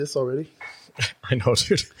This already? I know,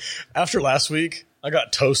 dude. After last week, I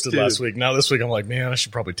got toasted last week. Now this week, I'm like, man, I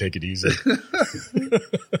should probably take it easy.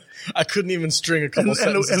 I couldn't even string a couple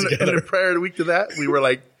sentences together. And the prior week to that, we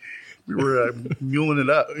were muling it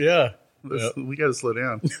up. Yeah. We got to slow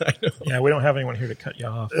down. I know. Yeah, we don't have anyone here to cut you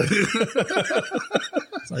off.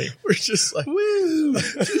 We're just like, woo!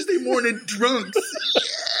 Tuesday morning drunks.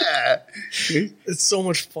 Yeah. It's so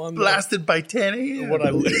much fun. Blasted by 10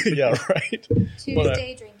 a.m. Yeah, right.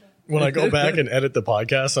 Tuesday drinking. When I go back and edit the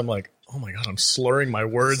podcast, I'm like, oh my God, I'm slurring my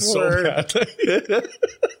words so badly.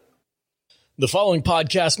 The following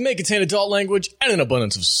podcast may contain adult language and an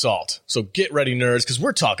abundance of salt. So get ready, nerds, because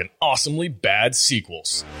we're talking awesomely bad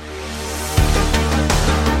sequels.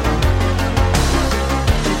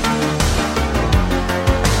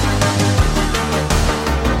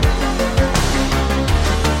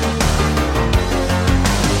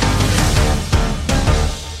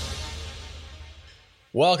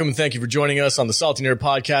 Welcome and thank you for joining us on the Salty Nerd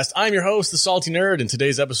Podcast. I'm your host, the Salty Nerd. In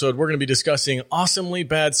today's episode, we're going to be discussing awesomely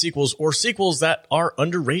bad sequels or sequels that are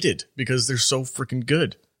underrated because they're so freaking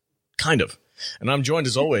good. Kind of. And I'm joined,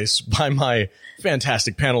 as always, by my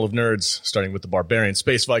fantastic panel of nerds, starting with the barbarian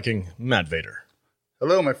space Viking, Matt Vader.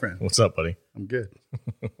 Hello, my friend. What's up, buddy? I'm good.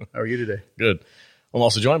 How are you today? Good. I'm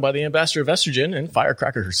also joined by the ambassador of estrogen and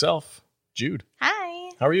firecracker herself, Jude.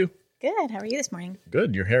 Hi. How are you? Good. How are you this morning?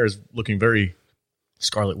 Good. Your hair is looking very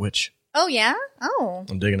Scarlet Witch. Oh, yeah? Oh.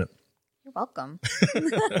 I'm digging it. You're welcome.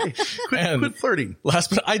 Quit flirting.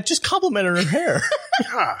 I just complimented her hair.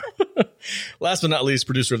 Last but not least,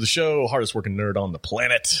 producer of the show, hardest working nerd on the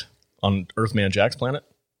planet, on Earthman Jack's planet,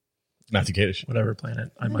 Matthew Kadish. Whatever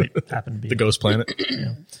planet I might happen to be the ghost planet.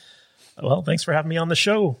 Yeah. Well, thanks for having me on the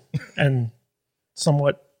show and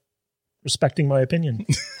somewhat respecting my opinion.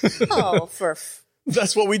 Oh, for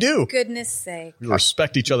that's what we do. goodness sake. We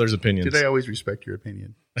respect each other's opinions. Did I always respect your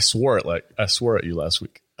opinion? I swore at you last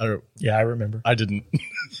week. Yeah, I remember. I didn't.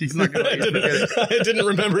 She's not going to forget it. I didn't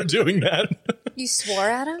remember doing that. You swore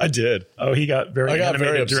at him? I did. Oh, he got very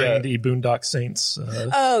animated upset during the Boondock Saints.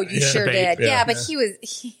 You sure debate. did. Yeah, but he was.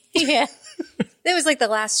 Yeah. That was like the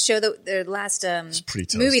last show, the last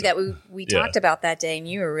movie that we talked about that day, and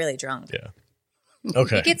you were really drunk. Yeah.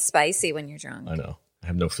 Okay. You get spicy when you're drunk. I know. I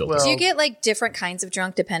have no filter. Do you get like different kinds of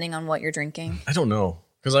drunk depending on what you're drinking? I don't know,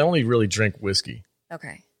 because I only really drink whiskey.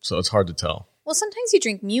 Okay. So it's hard to tell. Well, sometimes you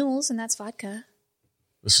drink mules, and that's vodka.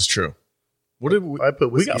 This is true. What did we? I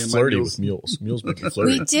put We whiskey got in my flirty mules. with mules. Mules make you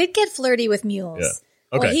flirty. We did get flirty with mules.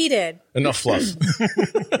 Yeah. Okay. Well, he did. Enough fluff.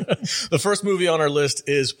 The first movie on our list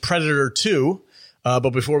is Predator 2. But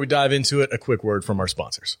before we dive into it, a quick word from our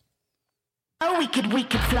sponsors. Oh, we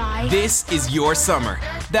could fly. This is your summer.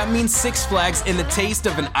 That means Six Flags and the taste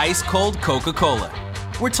of an ice-cold Coca-Cola.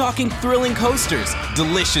 We're talking thrilling coasters,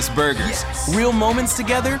 delicious burgers, real moments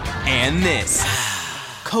together, and this.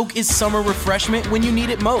 Coke is summer refreshment when you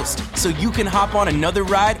need it most, so you can hop on another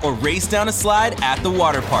ride or race down a slide at the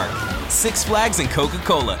water park. Six Flags and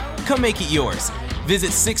Coca-Cola. Come make it yours.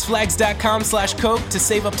 Visit sixflags.com/Coke to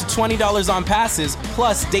save up to $20 on passes,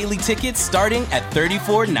 plus daily tickets starting at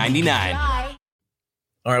 $34.99.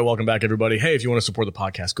 All right, welcome back, everybody. Hey, if you want to support the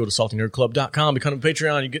podcast, go to saltynerdclub.com, become a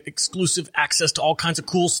Patreon. You get exclusive access to all kinds of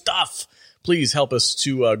cool stuff. Please help us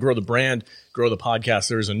to grow the brand, grow the podcast.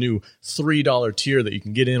 There is a new $3 tier that you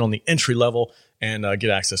can get in on the entry level and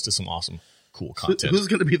get access to some awesome, cool content. Who's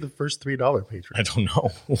going to be the first $3 patron? I don't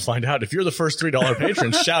know. We'll find out. If you're the first $3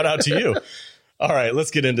 patron, shout out to you. All right,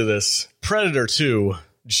 let's get into this. Predator 2.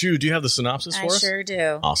 Shu, do you have the synopsis for us? I sure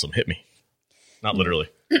do. Awesome. Hit me. Not literally.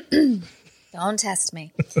 Don't test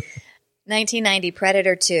me. 1990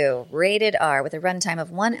 Predator 2, rated R with a runtime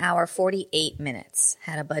of 1 hour 48 minutes.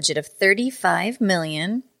 Had a budget of $35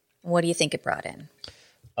 million. What do you think it brought in?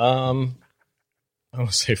 I want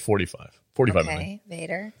to say 45. 45 million. Okay,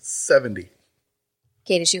 Vader. 70.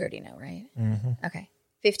 Kadish, you already know, right? Mm-hmm. Okay.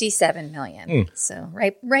 57 million. So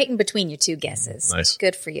right in between your two guesses. Nice.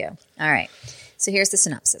 Good for you. All right. So here's the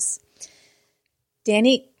synopsis.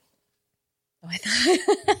 Danny... Oh, I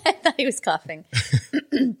thought he was coughing.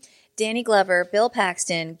 Danny Glover, Bill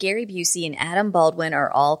Paxton, Gary Busey, and Adam Baldwin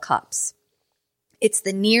are all cops. It's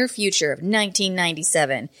the near future of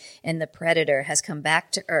 1997, and the Predator has come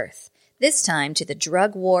back to Earth, this time to the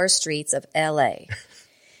drug war streets of L.A.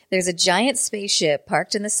 There's a giant spaceship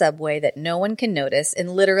parked in the subway that no one can notice,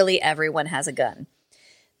 and literally everyone has a gun.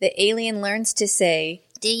 The alien learns to say,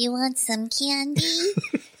 "Do you want some candy?"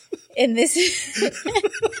 In this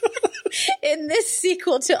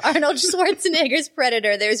sequel to Arnold Schwarzenegger's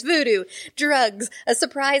Predator, there's voodoo, drugs, a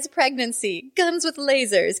surprise pregnancy, guns with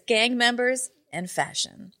lasers, gang members, and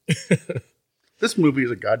fashion. This movie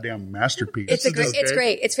is a goddamn masterpiece. It's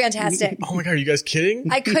great. It's fantastic. Oh my God, are you guys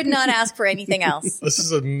kidding? I could not ask for anything else. This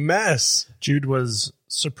is a mess. Jude was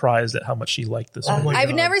surprised at how much she liked this movie.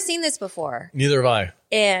 I've never seen this before. Neither have I.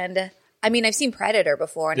 And I mean, I've seen Predator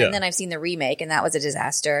before, and then I've seen the remake, and that was a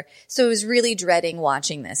disaster. So I was really dreading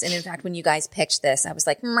watching this. And in fact, when you guys pitched this, I was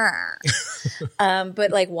like,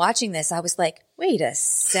 but like watching this, I was like, wait a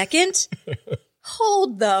second.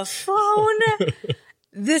 Hold the phone.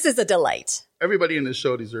 This is a delight. Everybody in this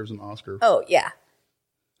show deserves an Oscar. Oh, yeah.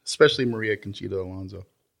 Especially Maria Conchita Alonso.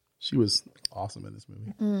 She was awesome in this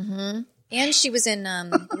movie. Mm-hmm. And she was in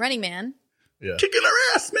Running Man. Yeah. Kicking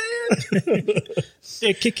our ass, man.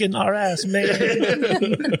 They're kicking our ass, man.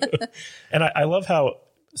 And I love how,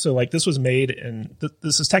 so like this was made in,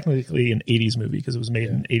 this is technically an 80s movie because it was made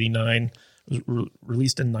in 89. It was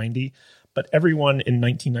released in 90. But everyone in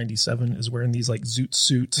 1997 is wearing these like zoot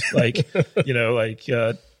suits, like,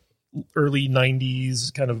 early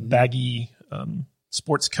 90s kind of baggy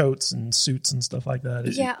sports coats and suits and stuff like that.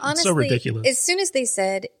 Honestly, it's so ridiculous. As soon as they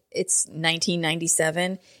said it's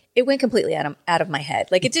 1997, it went completely out of my head.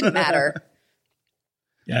 Like it didn't matter.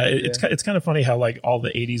 It's kind of funny how like all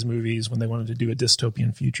the 80s movies, when they wanted to do a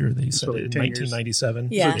dystopian future, they said it in 1997.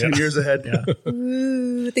 Yeah. So 10 years ahead. Yeah.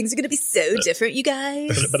 Ooh, things are going to be so different, you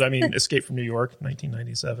guys. But I mean, Escape from New York,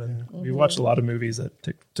 1997. We watched a lot of movies that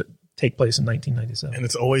take place in 1997. And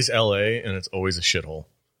it's always LA, and it's always a shithole.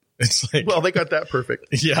 It's like, Well, they got that perfect.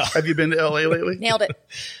 yeah. Have you been to LA lately? Nailed it.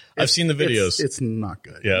 I've seen the videos. It's not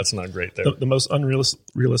good. Yeah, it's not great there. The most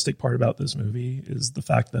unrealistic part about this movie is the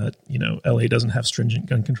fact that, LA doesn't have stringent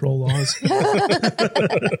gun control laws in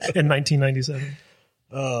 1997.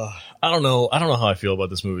 I don't know how I feel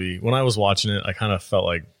about this movie. When I was watching it, I kind of felt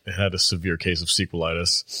like it had a severe case of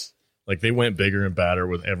sequelitis. Like they went bigger and badder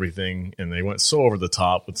with everything, and they went so over the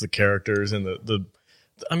top with the characters and the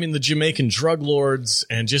Jamaican drug lords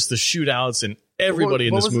and just the shootouts and everybody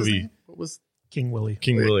in this movie. What was King Willie.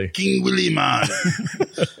 King Willie, man.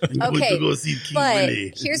 Okay, go see King but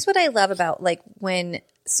Willie. here's what I love about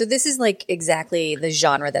so this is like exactly the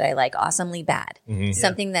genre that I like, awesomely bad,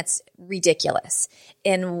 something that's ridiculous.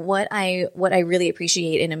 And what I really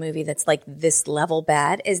appreciate in a movie that's like this level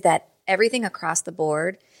bad is that everything across the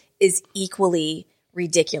board is equally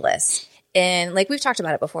ridiculous. And like we've talked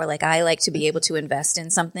about it before, like I like to be able to invest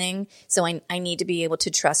in something. So I need to be able to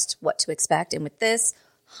trust what to expect. And with this,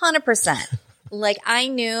 100%. Like I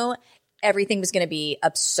knew everything was going to be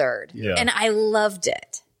absurd. Yeah. And I loved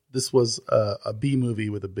it. This was a B movie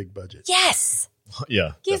with a big budget. Yes.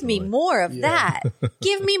 yeah, Give me more of that.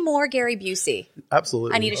 Give me more Gary Busey.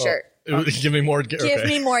 Absolutely. I need a shirt. Give me more. Give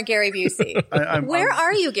me more Gary Busey. Where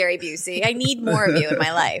are you, Gary Busey? I need more of you in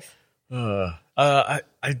my life. I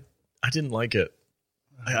didn't like it.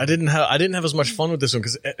 I didn't have as much fun with this one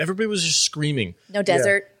because everybody was just screaming. No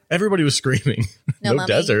desert. Everybody was screaming. No No mummy.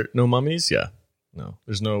 desert. No mummies. Yeah. No.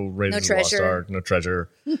 There's no Raiders of the Lost treasure. Ark. No treasure.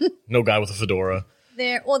 No guy with a fedora.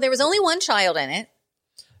 There was only one child in it.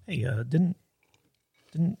 Hey, didn't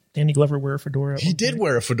Danny Glover wear a fedora? He did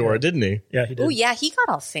wear a fedora, didn't he? Yeah, he did. Oh yeah, he got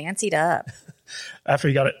all fancied up. After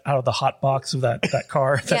he got it out of the hot box of that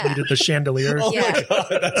car that Yeah. needed the chandelier. Oh Yeah. my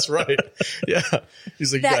God, that's right. Yeah.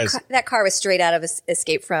 He's like, guys, That car was straight out of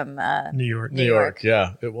Escape from New York. New York.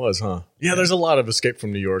 Yeah, it was, huh? Yeah, there's a lot of Escape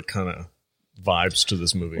from New York kind of vibes to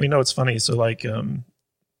this movie. Well, it's funny. So like,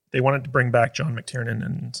 they wanted to bring back John McTiernan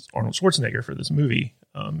and Arnold Schwarzenegger for this movie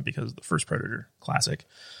because of the first Predator classic.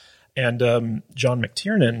 And John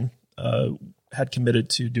McTiernan had committed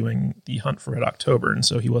to doing The Hunt for Red October, and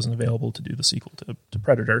so he wasn't available to do the sequel to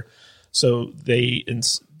Predator. So they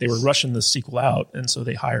were rushing the sequel out, and so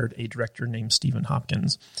they hired a director named Stephen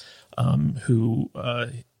Hopkins, who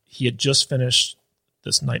he had just finished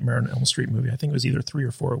this Nightmare on Elm Street movie. I think it was either 3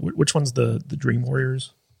 or 4. Which one's the Dream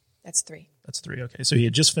Warriors? That's 3. That's 3. Okay, so he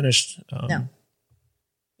had just finished. No.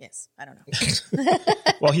 Yes, I don't know.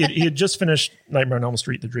 Well, he had just finished Nightmare on Elm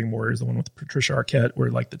Street, The Dream Warriors, the one with Patricia Arquette, where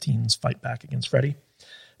like the teens fight back against Freddy,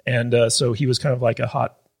 and so he was kind of like a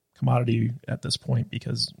hot commodity at this point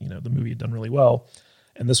because the movie had done really well,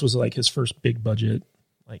 and this was like his first big budget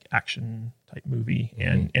like action type movie,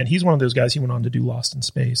 and he's one of those guys. He went on to do Lost in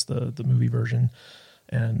Space, the movie version,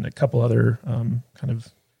 and a couple other kind of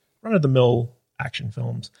run of the mill action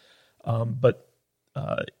films, but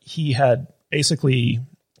he had basically.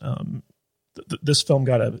 This film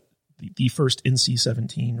got the first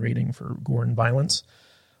NC-17 rating for gore and violence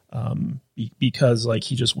because like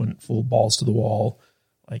he just went full balls to the wall.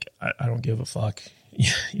 Like I don't give a fuck.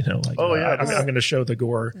 You know, like, Oh, yeah. I'm going to show the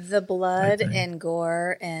gore. The blood and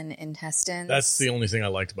gore and intestines. That's the only thing I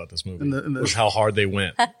liked about this movie And the- was how hard they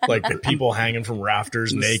went. Like the people hanging from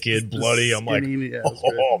rafters, naked, bloody. I'm like, skinny, yeah, it's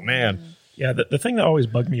oh man. Yeah, the thing that always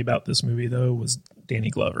bugged me about this movie, though, was Danny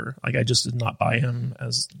Glover. Like, I just did not buy him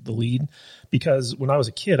as the lead because when I was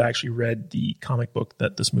a kid, I actually read the comic book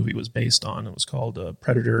that this movie was based on. It was called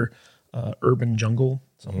Predator, Urban Jungle,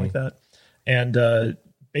 something like that. And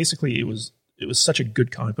basically, it was such a good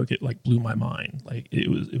comic book. It like blew my mind. Like it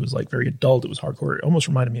was like very adult. It was hardcore. It almost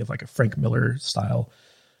reminded me of like a Frank Miller style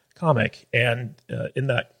comic. And in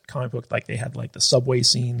that comic book, like they had like the subway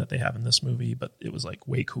scene that they have in this movie, but it was like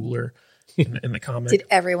way cooler in the comic. Did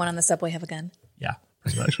everyone on the subway have a gun? Yeah,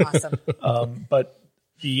 pretty much. Awesome. But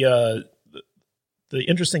the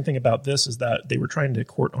interesting thing about this is that they were trying to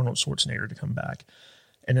court Arnold Schwarzenegger to come back.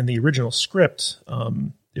 And in the original script,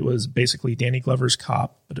 it was basically Danny Glover's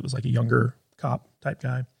cop, but it was like a younger cop type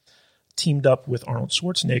guy, teamed up with Arnold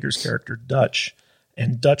Schwarzenegger's character, Dutch.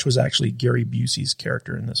 And Dutch was actually Gary Busey's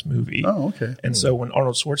character in this movie. Oh, okay. And so when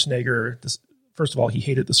Arnold Schwarzenegger, first of all, he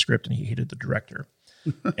hated the script and he hated the director.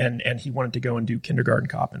 and he wanted to go and do Kindergarten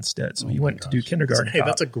Cop instead. So he went to do Kindergarten Hey, Cop.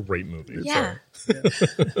 that's a great movie. Yeah.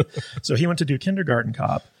 So he went to do Kindergarten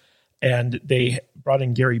Cop, and they brought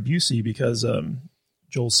in Gary Busey because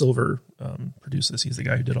Joel Silver produced this. He's the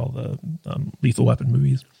guy who did all the Lethal Weapon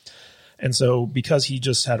movies. And so because he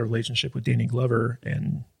just had a relationship with Danny Glover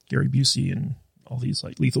and Gary Busey and all these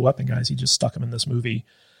like Lethal Weapon guys, he just stuck him in this movie.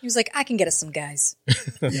 He was like, I can get us some guys.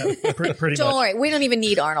 Yeah, pretty Don't much. worry. We don't even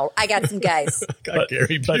need Arnold. I got some guys. Got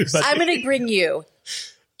Gary Busey. I'm going to bring you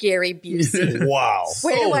Gary Busey. Wow.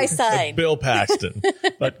 Where do I sign? Bill Paxton.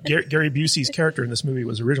 But Gary Busey's character in this movie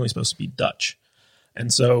was originally supposed to be Dutch.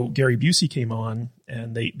 And so Gary Busey came on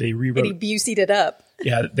and they rewrote. And he Busey'd it up.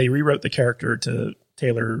 Yeah, they rewrote the character to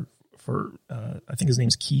tailor for, I think his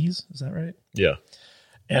name's Keys. Is that right? Yeah.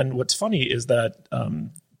 And what's funny is that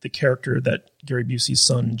the character that Gary Busey's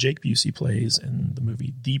son, Jake Busey, plays in the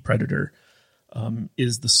movie The Predator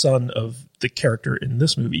is the son of the character in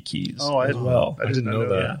this movie, Keys, as well. I didn't know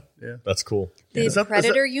that. Yeah. That's cool. The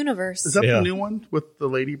Predator universe. Is that Yeah. the new one with the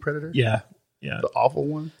lady predator? Yeah. The awful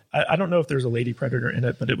one? I don't know if there's a lady predator in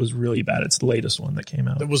it, but it was really bad. It's the latest one that came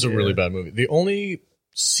out. It was a really bad movie. The only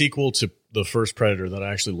sequel to the first Predator that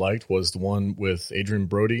I actually liked was the one with Adrian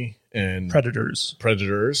Brody and Predators.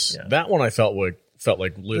 Yeah. That one I felt like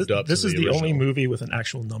lived up. This to is the original. only movie with an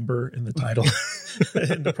actual number in the title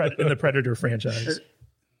in the Predator franchise.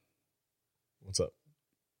 What's up?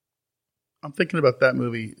 I'm thinking about that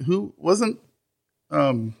movie. Who was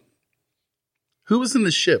in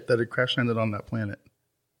the ship that had crash landed on that planet?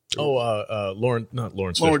 Oh, not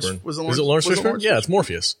Lawrence Lawrence- Fishburne. was it Is it Lawrence- Lawrence was it Fishburne? Lawrence Yeah, it's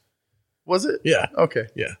Morpheus. Was it? Yeah. Okay.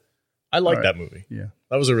 Yeah. I like All right. that movie. Yeah.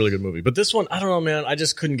 That was a really good movie. But this one, I don't know, man. I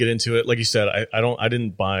just couldn't get into it. Like you said, I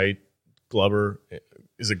didn't buy Glover.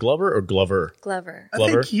 Is it Glover or Glover? Glover. I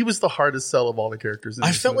Glover? think he was the hardest sell of all the characters. In I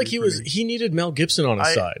this felt like movie he needed Mel Gibson on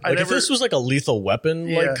his side. I Like if never- this was like a Lethal Weapon,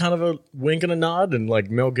 Yeah. like kind of a wink and a nod, and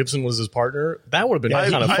like Mel Gibson was his partner, that would have been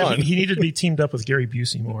kind of fun. He needed to be teamed up with Gary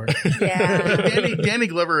Busey more. Yeah. Danny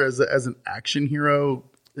Glover as an action hero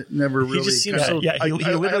it never really. just seems kinda- so- Yeah, he I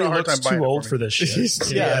had a literally hard looks time buying too it old me. for this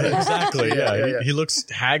shit. Yeah, exactly. Yeah, Yeah. He looks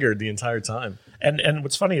haggard the entire time. And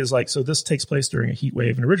what's funny is like, so this takes place during a heat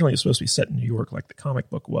wave, and originally it was supposed to be set in New York like the comic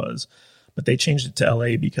book was, but they changed it to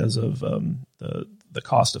LA because of the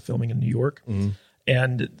cost of filming in New York.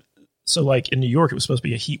 And so like in New York, it was supposed to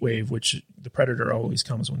be a heat wave, which the Predator always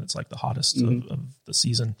comes when it's like the hottest of the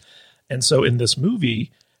season. And so in this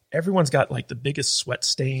movie, everyone's got like the biggest sweat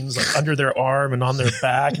stains like under their arm and on their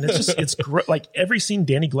back. And it's like every scene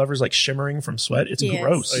Danny Glover's like shimmering from sweat. It's Yes.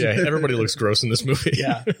 gross. Oh, yeah, everybody looks gross in this movie.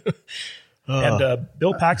 Yeah. And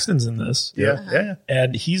Bill Paxton's in this. Yeah.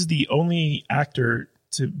 And he's the only actor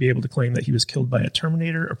to be able to claim that he was killed by a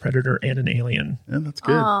Terminator, a Predator, and an alien. Yeah, that's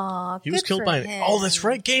good. Aw, He was good killed for by him. Oh, that's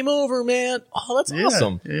right. Game over, man. Oh, that's Yeah,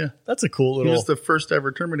 awesome. Yeah. That's a cool He little. was the first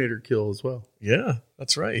ever Terminator kill as well. Yeah,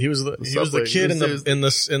 that's right. He was the subway. kid He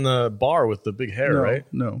was- in the bar with the big hair, No, right?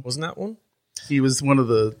 no. Wasn't that one? He was one of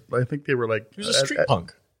the. I think they were like. He was a street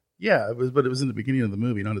punk. Yeah, but it was in the beginning of the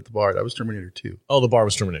movie, not at the bar. That was Terminator 2. Oh, the bar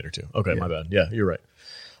was Terminator 2. Okay, my bad. Yeah, you're right.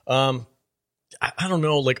 I don't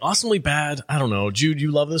know, like Awesomely Bad. I don't know. Jude,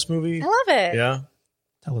 you love this movie? I love it. Yeah.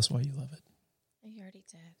 Tell us why you love it. You already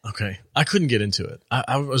did. Okay. I couldn't get into it.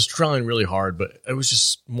 I was trying really hard, but it was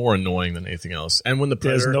just more annoying than anything else. And when the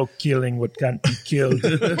There's Predator, no killing what can't be killed,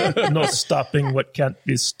 no stopping what can't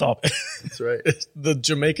be stopped. That's right. the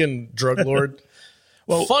Jamaican drug lord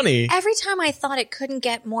funny. Every time I thought it couldn't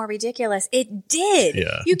get more ridiculous, it did.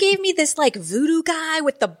 Yeah. You gave me this like voodoo guy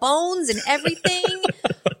with the bones and everything.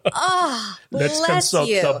 Let's Bless consult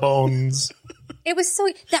you. the bones. It was so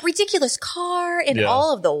that ridiculous car and Yeah.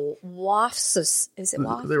 all of the wafts of is it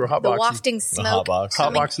waft? They were hotboxing. The wafting smoke.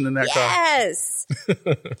 Hotboxing in that car. Yes.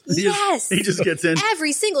 Yes. He just gets in.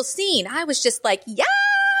 Every single scene, I was just like, yes.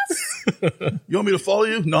 You want me to follow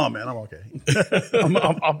you? No, man, I'm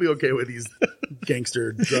okay. I'll be okay with these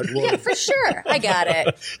gangster drug lords. Yeah, for sure. I got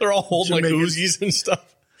it. They're all holding like Jamaicans. Uzis and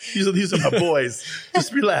stuff. These are my boys.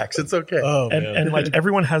 Just relax. It's okay. Oh, man. And like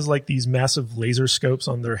everyone has like these massive laser scopes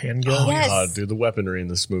on their handgun. Oh, Yes. God, dude, the weaponry in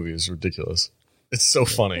this movie is ridiculous. It's so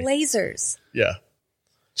funny. Lasers. Yeah.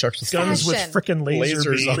 Chuck's with Guns with Fashion. freaking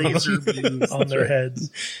laser Lasers beams on their heads.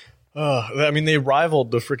 I mean, they rivaled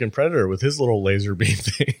the freaking Predator with his little laser beam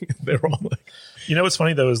thing. They were all like, You know what's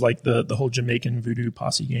funny though is like the whole Jamaican voodoo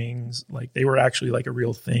posse gangs, like they were actually like a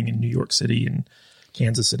real thing in New York City and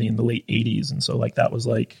Kansas City in the late 80s. And so like that was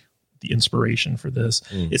like the inspiration for this.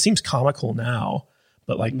 It seems comical now,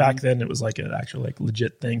 but like back then it was like an actual like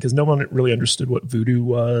legit thing because no one really understood what voodoo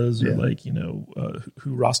was or like, you know,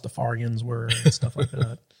 who Rastafarians were and stuff like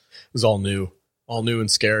that. it was all new and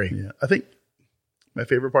scary. Yeah, I think my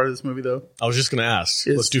favorite part of this movie, though, I was just going to ask.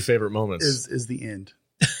 Let's do favorite moments. is the end.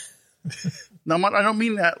 Now, I don't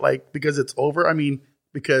mean that like because it's over. I mean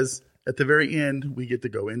because at the very end, we get to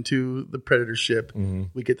go into the Predator ship.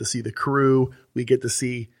 We get to see the crew. We get to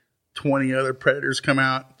see 20 other Predators come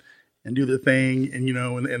out and do their thing. And, you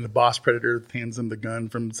know, and the boss Predator hands them the gun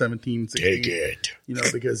from 1716. Take it. You know,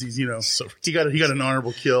 because he's, you know, So he got an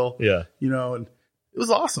honorable kill. Yeah. You know, and it was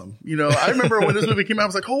awesome. You know, I remember when this movie came out, I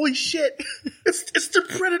was like, holy shit, it's the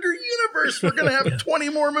Predator universe. We're going to have 20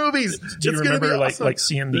 more movies. Do you remember like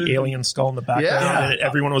seeing the alien skull in the background? Yeah. And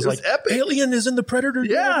everyone was It was like, epic. Alien is in the Predator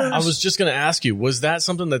Yeah. universe? I was just going to ask you, was that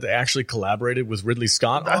something that they actually collaborated with Ridley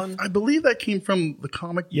Scott on? I believe that came from the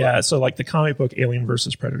comic book. Yeah, so like the comic book Alien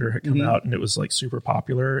versus Predator had come out and it was like super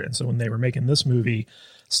popular. And so when they were making this movie,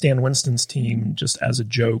 Stan Winston's team, just as a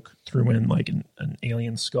joke, threw in like an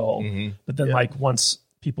alien skull. But then like once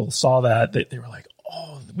people saw that, they were like,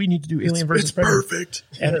 oh, we need to do Alien versus It's Predator. perfect.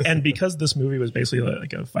 And because this movie was basically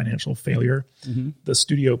like a financial failure, the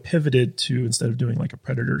studio pivoted to, instead of doing like a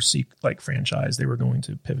Predator like franchise, they were going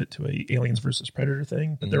to pivot to a Aliens versus Predator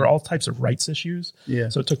thing. But there were all types of rights issues. Yeah.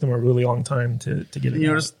 So it took them a really long time to get it You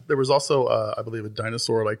out. notice there was also, I believe, a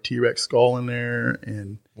dinosaur like T-Rex skull in there.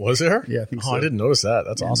 And Was there? Yeah, I think Oh, so. I didn't notice that.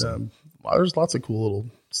 That's awesome. There's lots of cool little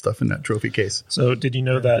stuff in that trophy case. So did you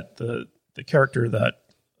know that the character that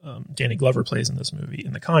Danny Glover plays in this movie,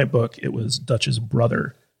 in the comic book, it was Dutch's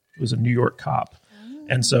brother. It was a New York cop.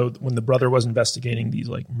 And so when the brother was investigating these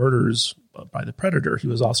like murders by the Predator, he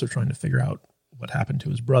was also trying to figure out what happened to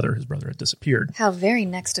his brother. His brother had disappeared. How very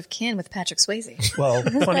next of kin with Patrick Swayze. Well,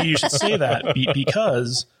 funny you should say that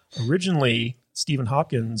because originally Stephen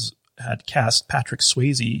Hopkins had cast Patrick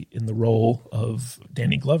Swayze in the role of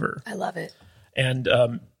Danny Glover. I love it. And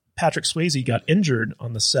Patrick Swayze got injured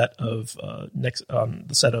on the set of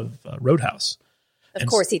Roadhouse. Of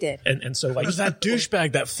course he did. And so like It was that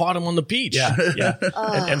douchebag that fought him on the beach. yeah.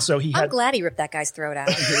 And so he I'm had glad he ripped that guy's throat out.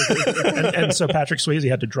 and so Patrick Swayze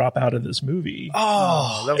had to drop out of this movie.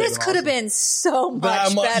 Oh, That This could have been so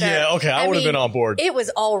much better. yeah, okay, I would have been on board. It was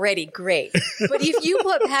already great. But if you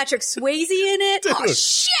put Patrick Swayze in it, oh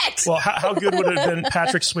shit! Well, how good would it have been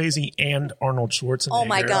Patrick Swayze and Arnold Schwarzenegger? Oh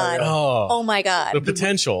my god. Oh. Oh my god. the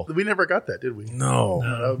potential. We never got that, did we? No.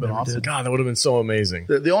 That would have been awesome. God, that would have been so amazing.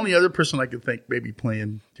 The only other person I could think maybe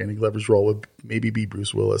playing Danny Glover's role would maybe be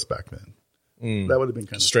Bruce Willis back then. That would have been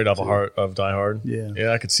kind of Straight off cool, a too. heart of Die Hard. Yeah.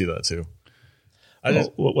 Yeah, I could see that too.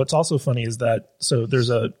 What's also funny is that so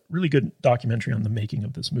there's a really good documentary on the making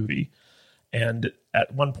of this movie, and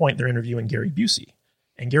at one point they're interviewing Gary Busey,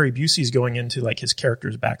 and Gary Busey's going into like his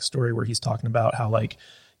character's backstory where he's talking about how like,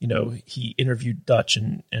 you know, he interviewed Dutch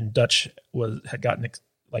and Dutch had gotten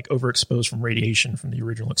like overexposed from radiation from the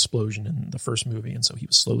original explosion in the first movie, and so he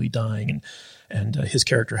was slowly dying, and his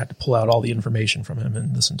character had to pull out all the information from him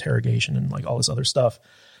in this interrogation and like all this other stuff.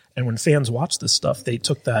 And when fans watched this stuff, they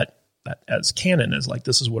took that as canon, as like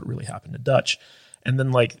this is what really happened to Dutch. And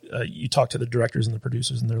then like you talk to the directors and the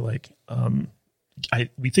producers, and they're like,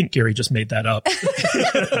 we think Gary just made that up.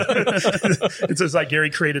 It's just like Gary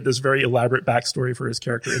created this very elaborate backstory for his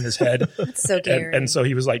character in his head. That's so Gary. And so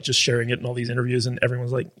he was like just sharing it in all these interviews, and everyone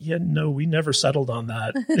was like, yeah, no, we never settled on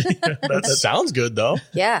that. That sounds good though.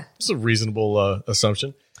 Yeah. It's a reasonable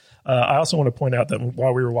assumption. I also want to point out that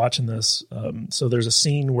while we were watching this, so there's a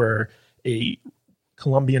scene where a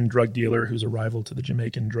Colombian drug dealer who's a rival to the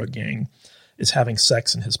Jamaican drug gang is having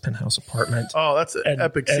sex in his penthouse apartment. Oh, that's an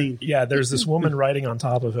epic scene. Yeah, there's this woman riding on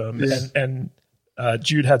top of him, and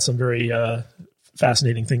Jude had some very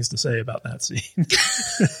fascinating things to say about that scene.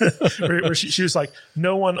 where she was like,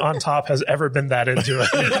 no one on top has ever been that into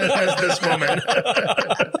it as this woman.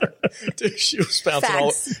 Dude, she was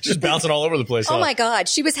bouncing all over the place. Oh my God,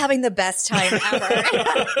 she was having the best time ever.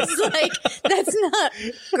 It's like, that's not,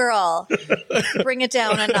 girl, bring it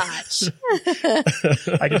down a notch.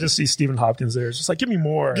 I can just see Stephen Hopkins there. It's just like, give me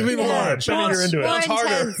more. Give me more. Show me you're into it. More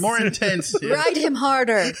intense. More intense. Yeah. Ride him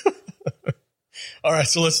harder. All right,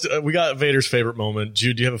 so we got Vader's favorite moment.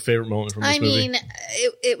 Jude, do you have a favorite moment from this movie? I mean,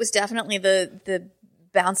 it was definitely the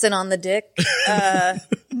bouncing on the dick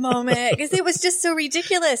moment, because it was just so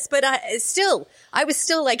ridiculous. But I was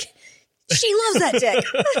still like, she loves that dick.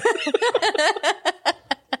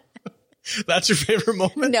 That's your favorite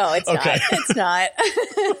moment? No, it's not. It's not.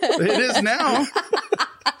 It is now.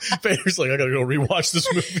 Vader's like, I gotta go rewatch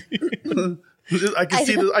this movie. I can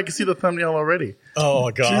see the thumbnail already.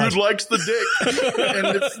 Oh God, Jude likes the dick,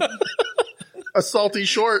 and it's a salty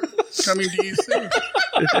short coming to you soon.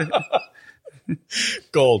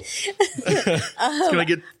 Gold. It's gonna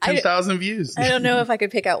get 10,000 views. I don't know if I could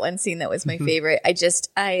pick out one scene that was my favorite.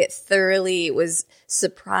 I thoroughly was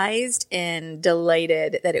surprised and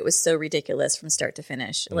delighted that it was so ridiculous from start to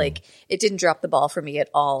finish. Like, it didn't drop the ball for me at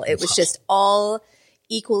all. It was just all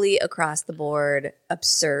equally across the board,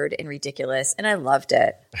 absurd and ridiculous, and I loved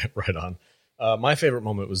it. Right on. My favorite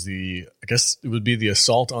moment was I guess it would be the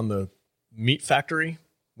assault on the meat factory,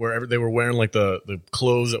 where they were wearing like the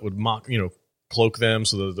clothes that would cloak them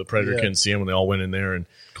so the predator couldn't see them when they all went in there, and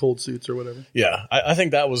cold suits or whatever. Yeah, I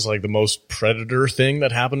think that was like the most Predator thing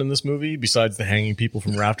that happened in this movie, besides the hanging people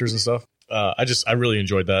from rafters and stuff. I really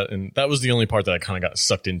enjoyed that, and that was the only part that I kind of got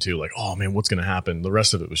sucked into. Like, oh man, what's going to happen? The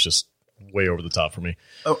rest of it was just way over the top for me.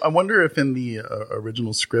 I wonder if in the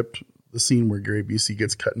original script, the scene where Gary Busey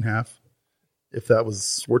gets cut in half, if that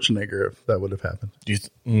was Schwarzenegger, if that would have happened. Do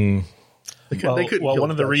you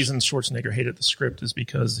one of the reasons Schwarzenegger hated the script is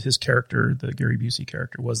because his character, the Gary Busey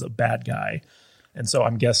character, was a bad guy. And so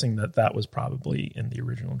I'm guessing that was probably in the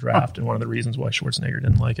original draft, and one of the reasons why Schwarzenegger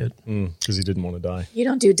didn't like it. Because he didn't want to die. You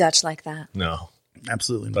don't do Dutch like that. No.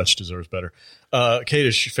 Absolutely not. Dutch deserves better. Kate,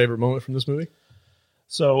 is your favorite moment from this movie?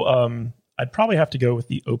 So I'd probably have to go with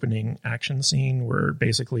the opening action scene where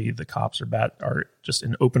basically the cops are just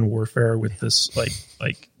in open warfare with this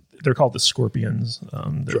like they're called the Scorpions.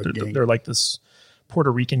 They're like this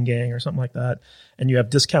Puerto Rican gang or something like that. And you have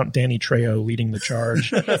Discount Danny Trejo leading the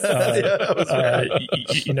charge. And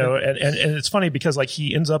it's funny because like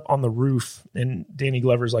he ends up on the roof and Danny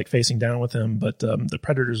Glover's like facing down with him, but the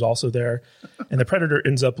Predator's also there. And the Predator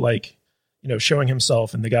ends up like, showing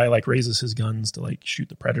himself, and the guy like raises his guns to like shoot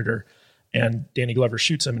the Predator. And Danny Glover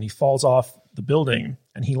shoots him and he falls off the building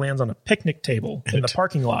and he lands on a picnic table in the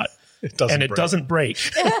parking lot. It doesn't break.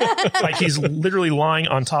 Like he's literally lying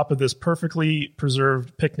on top of this perfectly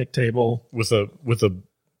preserved picnic table with a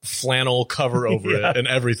flannel cover over it and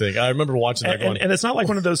everything. I remember watching that one. And it's not like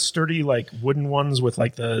one of those sturdy like wooden ones with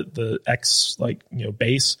like the X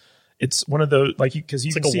base. It's one of those because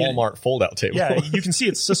it's like a Walmart fold-out table. Yeah, you can see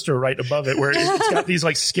its sister right above it, where it's got these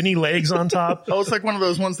like skinny legs on top. Oh, it's like one of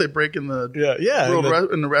those ones they break in the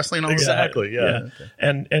in the wrestling. Exactly, yeah. Okay.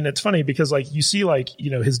 And it's funny because like you see like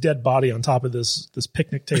his dead body on top of this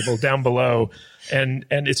picnic table down below, and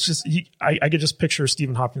it's just I could just picture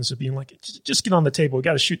Stephen Hopkins being like, just get on the table, we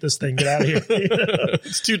got to shoot this thing, get out of here.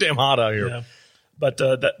 It's too damn hot out here. Yeah. But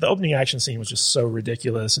the opening action scene was just so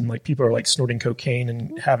ridiculous, and like people are like snorting cocaine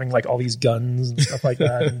and having like all these guns and stuff like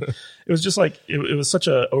that. And it was just like it was such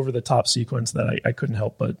a over the top sequence that I couldn't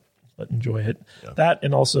help but enjoy it. Yeah. That,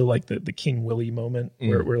 and also like the King Willie moment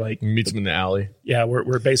where like meets him in the alley. Yeah,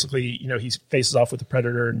 where basically he faces off with the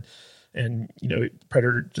Predator and the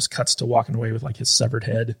Predator just cuts to walking away with like his severed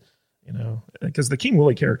head. Because the King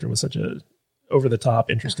Willie character was such a over the top,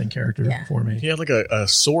 interesting character for me. He had like a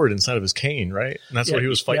sword inside of his cane, right? And that's what he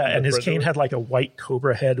was fighting. Yeah, and his cane had like a white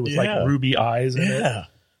cobra head with like ruby eyes in it.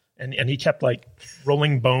 And he kept like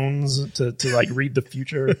rolling bones to like read the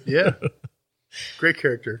future. Yeah. Great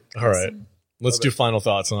character. All right. Let's do final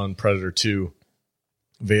thoughts on Predator 2.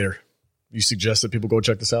 Vader, you suggest that people go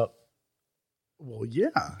check this out? Well,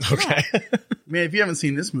 yeah. Okay. Man, if you haven't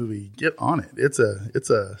seen this movie, get on it. This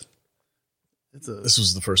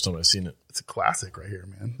was the first time I've seen it. It's a classic right here,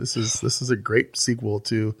 man. This is a great sequel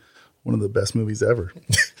to one of the best movies ever.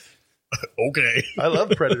 Okay. I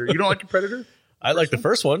love Predator. You don't like Predator? I like the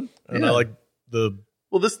first one, and I like the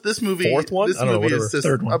this movie. Fourth one? This movie is just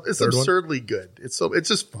third one. It's absurdly good. It's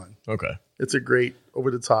just fun. Okay. It's a great over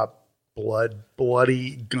the top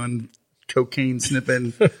bloody gun cocaine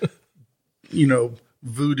sniffing,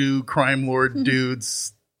 voodoo crime lord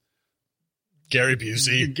dudes. Gary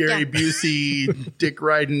Busey. Busey, dick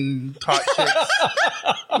riding, tot chicks.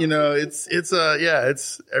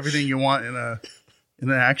 It's everything you want in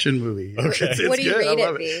an action movie. Okay. It's what do you good. rate I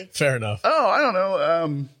love it, V? Fair enough. Oh, I don't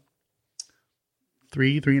know.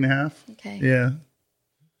 3.5. Okay. Yeah.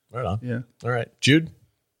 Right on. Yeah. All right. Jude?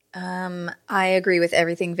 I agree with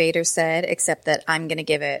everything Vader said, except that I'm going to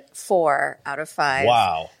give it 4 out of 5.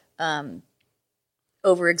 Wow.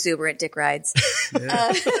 Over exuberant dick rides.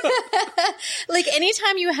 Like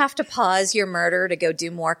anytime you have to pause your murder to go do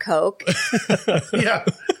more coke. Yeah.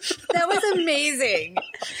 That was amazing.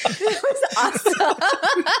 That was awesome.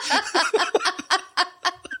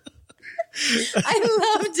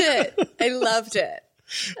 I loved it.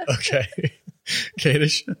 Okay.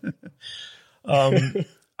 Kadish?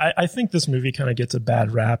 I think this movie kind of gets a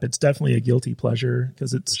bad rap. It's definitely a guilty pleasure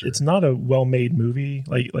because it's not a well-made movie.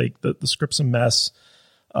 Like the script's a mess,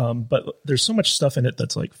 but there's so much stuff in it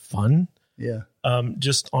that's like fun. Yeah.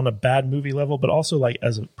 Just on a bad movie level, but also like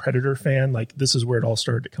as a Predator fan, like this is where it all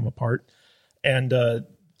started to come apart. And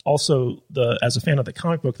also as a fan of the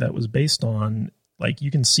comic book that was based on, like you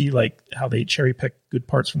can see like how they cherry pick good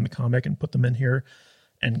parts from the comic and put them in here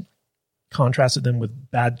and contrasted them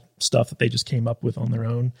with bad stuff that they just came up with on their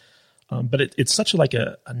own. But it's such like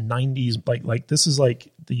a 90s, like this is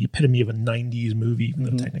like the epitome of a 90s movie, even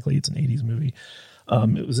though technically it's an 80s movie.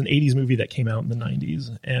 It was an 80s movie that came out in the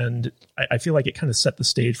 90s. And I feel like it kind of set the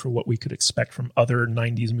stage for what we could expect from other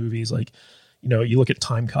 90s movies. Like, you look at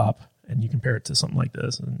Time Cop and you compare it to something like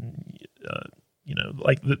this. And,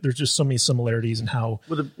 there's just so many similarities in how.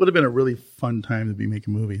 Would have been a really fun time to be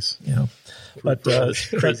making movies. But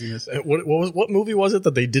Craziness. What movie was it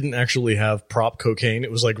that they didn't actually have prop cocaine?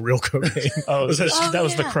 It was like real cocaine. that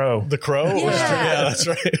was The Crow. The Crow? Yeah, that's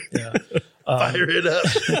right. Yeah. Fire it up.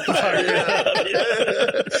 Fire it up.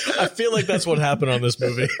 Yeah. I feel like that's what happened on this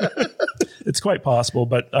movie. It's quite possible,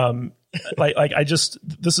 but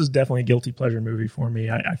this is definitely a guilty pleasure movie for me.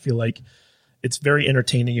 I feel like it's very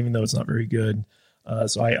entertaining, even though it's not very good.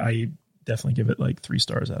 So I definitely give it like 3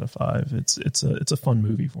 stars out of 5. It's a fun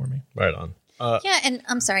movie for me. Right on. Yeah, and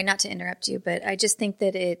I'm sorry not to interrupt you, but I just think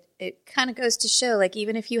that it kind of goes to show, like,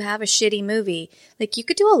 even if you have a shitty movie, like, you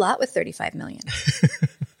could do a lot with $35 million.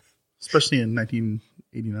 Especially in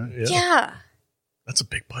 1989. Yeah. That's a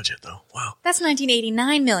big budget, though. Wow. That's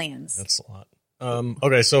 1989 millions. That's a lot.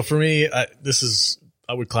 Okay, so for me, I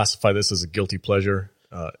would classify this as a guilty pleasure.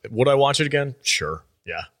 Would I watch it again? Sure.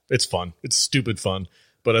 Yeah. It's fun. It's stupid fun.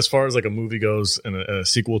 But as far as like a movie goes and a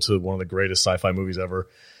sequel to one of the greatest sci-fi movies ever,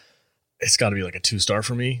 it's got to be like a 2-star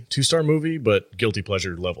for me. 2-star movie, but guilty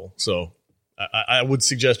pleasure level. So I would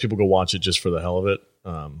suggest people go watch it just for the hell of it.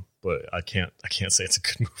 But I can't say it's a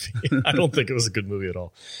good movie. I don't think it was a good movie at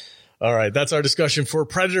all. All right. That's our discussion for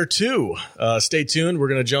Predator 2. Stay tuned. We're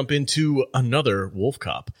going to jump into another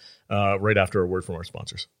Wolfcop right after a word from our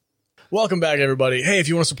sponsors. Welcome back, everybody. Hey, if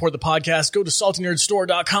you want to support the podcast, go to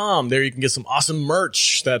saltynerdstore.com. There you can get some awesome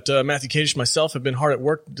merch that Matthew Kadish and myself have been hard at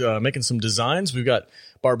work making some designs. We've got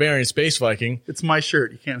Barbarian Space Viking. It's my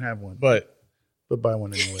shirt. You can't have one. But buy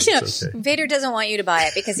one anyway. It's okay. Vader doesn't want you to buy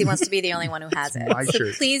it because he wants to be the only one who has it. My so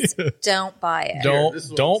shirt. Please don't buy it.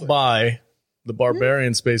 Don't buy the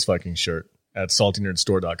Barbarian Space Viking shirt at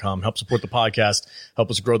saltynerdstore.com. Help support the podcast,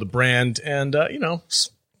 help us grow the brand, and,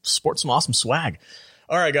 support some awesome swag.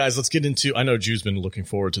 All right, guys, let's get into, I know Jude's been looking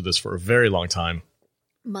forward to this for a very long time.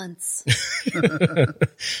 Months.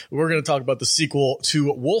 We're going to talk about the sequel to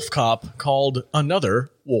Wolfcop called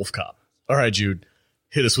Another Wolfcop. All right, Jude,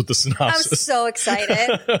 hit us with the synopsis. I'm so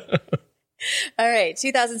excited. All right,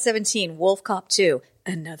 2017, Wolfcop 2,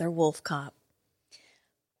 Another Wolfcop.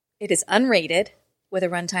 It is unrated with a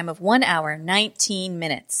runtime of 1 hour, 19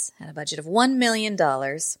 minutes, and a budget of $1 million.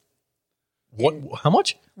 What? How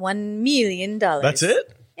much? $1 million. That's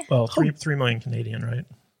it? Yeah. Well, 3 million Canadian, right?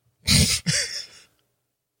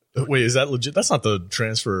 Wait, is that legit? That's not the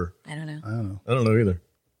transfer. I don't know. I don't know. Either.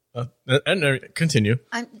 And continue.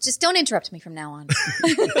 Just don't interrupt me from now on.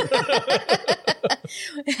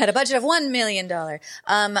 It had a budget of $1 million.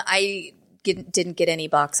 I didn't get any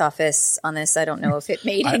box office on this. I don't know if it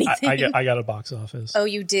made anything. I got a box office. Oh,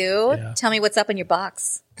 you do? Yeah. Tell me what's up in your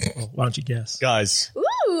box. Well, why don't you guess? Guys.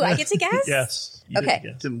 Ooh, I get to guess? Yes. You Okay. get to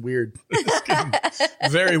guess. It's getting weird.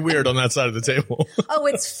 Very weird on that side of the table. Oh,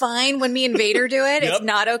 it's fine when me and Vader do it. Yep. It's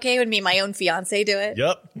not okay when me and my own fiance do it.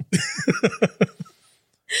 Yep.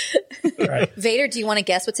 All right. Vader, do you want to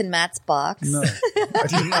guess what's in Matt's box? No, I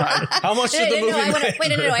do not. How much did the movie make?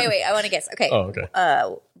 Wait. I want to guess. Okay. Oh, okay.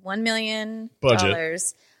 $1 million.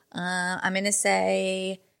 Budget. I'm going to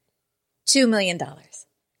say $2 million.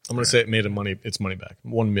 I'm going to say it made its money back.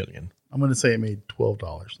 $1 million. I'm going to say it made $12.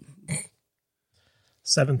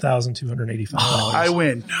 $7,285. I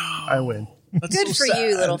win. I win. That's Good so for sad.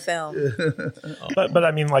 you, little film. But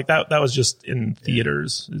I mean, like that was just in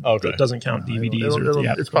theaters. It doesn't count DVDs or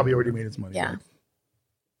theatrical. It's probably already made its money. Yeah. Back.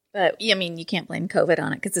 But, I mean, you can't blame COVID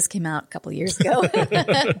on it because this came out a couple years ago.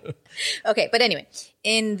 Okay, but anyway,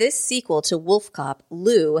 in this sequel to Wolfcop,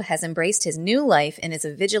 Lou has embraced his new life and is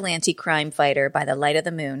a vigilante crime fighter by the light of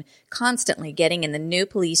the moon, constantly getting in the new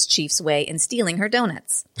police chief's way and stealing her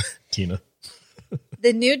donuts. Tina.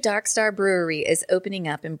 The new Dark Star Brewery is opening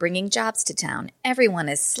up and bringing jobs to town. Everyone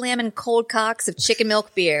is slamming cold cocks of chicken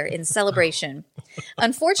milk beer in celebration.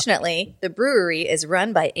 Unfortunately, the brewery is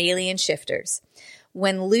run by alien shifters.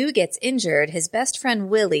 When Lou gets injured, his best friend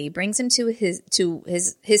Willie brings him to his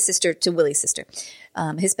sister, to Willie's sister.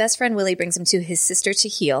 His best friend Willie brings him to his sister to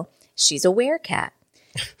heal. She's a werecat.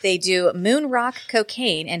 They do moon rock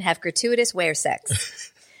cocaine and have gratuitous were sex.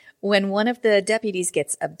 When one of the deputies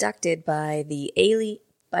gets abducted by the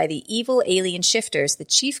evil alien shifters, the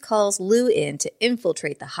chief calls Lou in to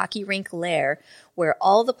infiltrate the hockey rink lair, where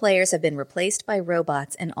all the players have been replaced by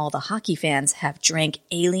robots and all the hockey fans have drank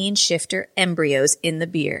alien shifter embryos in the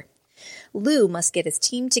beer. Lou must get his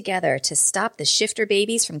team together to stop the shifter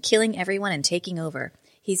babies from killing everyone and taking over.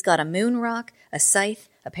 He's got a moon rock, a scythe,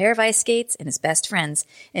 a pair of ice skates, and his best friends,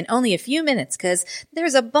 in only a few minutes because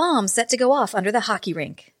there's a bomb set to go off under the hockey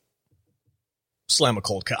rink. Slam a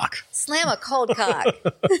cold cock. Slam a cold cock.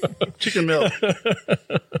 Chicken milk.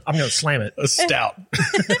 I'm going to slam it. A stout.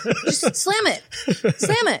 Just slam it.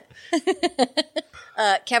 Slam it.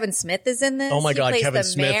 Kevin Smith is in this. Oh my He God, plays Kevin the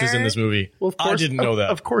Smith is in mayor. this movie. Well, of course, I didn't know that.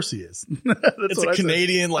 Of course he is. That's It's what a I said.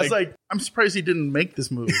 Canadian, I was like, I'm surprised he didn't make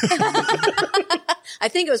this movie. I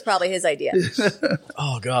think it was probably his idea.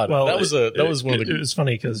 Oh God, Well, that was one of It the. was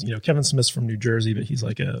funny because Kevin Smith's from New Jersey, but he's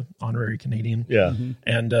like a honorary Canadian. Yeah.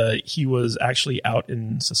 And he was actually out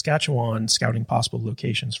in Saskatchewan scouting possible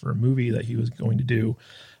locations for a movie that he was going to do.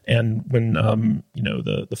 And when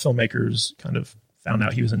the filmmakers kind of found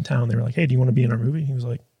out he was in town, they were like, "Hey, do you want to be in our movie?" He was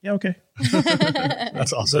like, "Yeah, okay."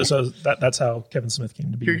 That's awesome. So that's how Kevin Smith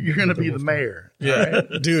came to be. You're going to be the mayor. Yeah,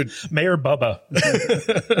 dude, Mayor Bubba.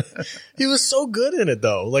 he was so good in it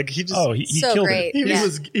though. Like he just. He So killed great. it. Yeah.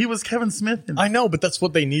 He was Kevin Smith. I know, but that's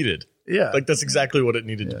what they needed. Yeah. Like that's exactly what it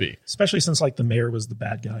needed to be. Especially since like the mayor was the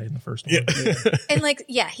bad guy in the first one.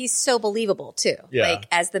 And he's so believable too. Yeah. Like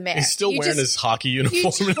as the mayor. He's still wearing his hockey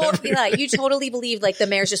uniform. You totally believe like the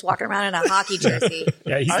mayor's just walking around in a hockey jersey.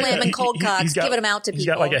 Yeah, slamming cold cocks, he's got- giving them out to He's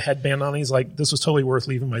people. got like a headband on. He's like, this was totally worth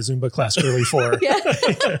leaving my Zumba class early for.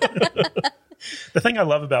 The thing I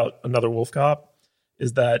love about Another Wolf Cop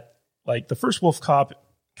is that like the first Wolf Cop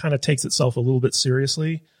kind of takes itself a little bit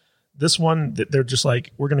seriously. This one, they're just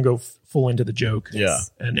like, we're going to go full into the joke. Yeah.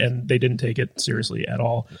 And they didn't take it seriously at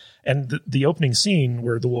all. And the opening scene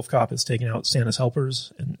where the Wolf Cop is taking out Santa's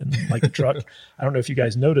helpers and like the truck, I don't know if you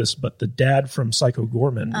guys noticed, but the dad from Psycho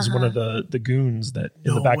Gorman is one of the goons that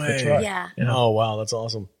in the back of the truck. Yeah. Oh wow, that's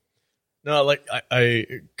awesome. No, like I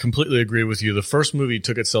completely agree with you. The first movie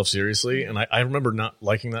took itself seriously, and I remember not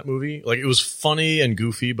liking that movie. Like it was funny and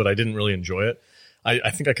goofy, but I didn't really enjoy it.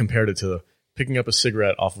 I think I compared it to picking up a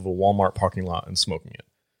cigarette off of a Walmart parking lot and smoking it.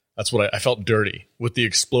 That's what I felt dirty with the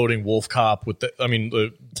exploding Wolf Cop, with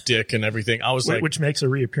the dick and everything. I was like, which makes a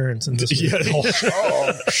reappearance in this movie.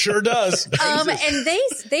 yeah, sure does. And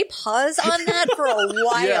they pause on that for a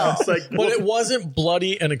while. Yeah, it's like, But it wasn't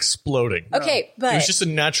bloody and exploding. Okay, It but was just a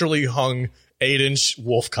naturally hung 8-inch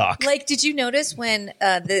wolf cock. like, did you notice when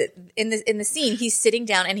in the scene he's sitting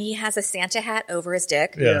down and he has a Santa hat over his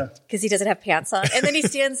dick? Yeah. Because he doesn't have pants on, and then he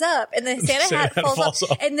stands up, and the Santa hat falls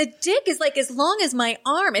off, and the dick is like as long as my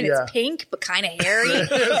arm, and Yeah. it's pink but kind of hairy. It's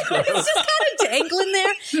just kind of dangling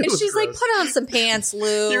there, and she's like, "Put on some pants,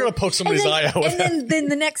 Lou." You're gonna poke somebody's eye out with And then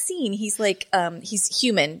the next scene, he's like, he's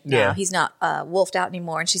human now. Yeah. He's not wolfed out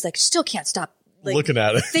anymore, and she's like, "Still can't stop." Like, looking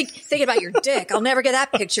at it. thinking about your dick. I'll never get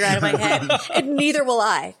that picture out of my head, and neither will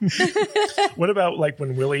I. What about like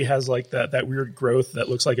when Willie has like that weird growth that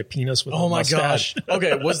looks like a penis with Oh a my mustache? gosh.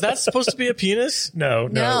 Okay, was that supposed to be a penis? No,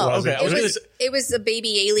 No, it wasn't. Okay, it was a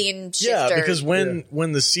baby alien shifter. Yeah, because when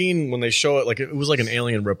the scene, when they show it, like it was like an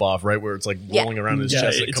Alien ripoff, right? Where it's like rolling around in his Yeah,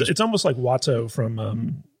 chest. it's almost like Watto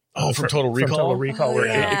from from Total Recall? From Total Recall, Oh, where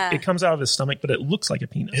yeah. it comes out of his stomach, but it looks like a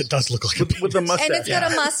penis. It does look like a penis. with the mustache. and it's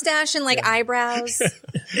got a mustache and like eyebrows,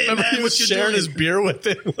 Remember he was sharing his beer with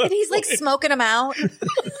it. and he's like smoking them out. And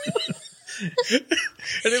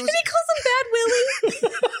And it was, he calls him Bad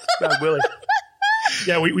Willie. Bad Willie.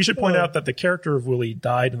 Yeah, we should point out that the character of Willie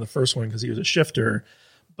died in the first one because he was a shifter,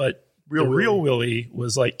 but Real the real Willie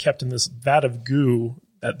was like kept in this vat of goo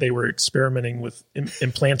that they were experimenting with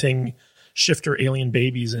implanting shifter alien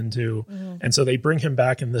babies into. And so they bring him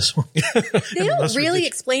back in this one. They don't really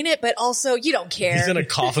explain it, but also you don't care. He's in a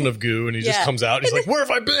coffin of goo and he just comes out. He's like, where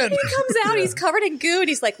have I been? He comes out, he's covered in goo, and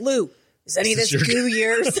he's like, Lou, is any of this goo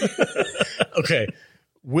yours? Okay.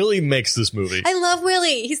 Willie makes this movie. I love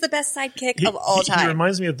Willie. He's the best sidekick of all time. He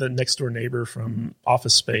reminds me of the next door neighbor from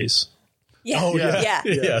Office Space. Yeah. Oh, yeah.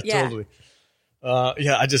 Yeah. Totally.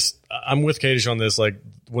 I'm with Kadish on this. Like,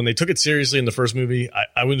 when they took it seriously in the first movie,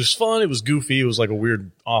 it was fun. It was goofy. It was like a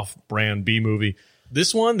weird off-brand B movie.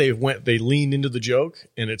 This one, they leaned into the joke,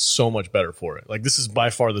 and it's so much better for it. Like, this is by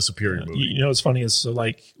far the superior movie. You know what's funny is, so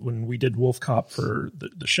like when we did Wolfcop for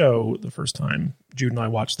the show the first time, Jude and I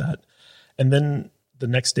watched that, and then the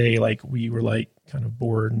next day, like, we were like kind of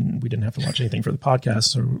bored and we didn't have to watch anything for the podcast,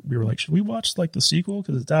 so we were like, should we watch like the sequel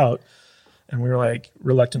because it's out? And we were like,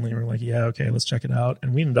 reluctantly, we were like, yeah, okay, let's check it out.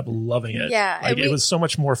 And we ended up loving it. Yeah, like, it was so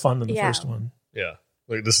much more fun than the first one. Yeah.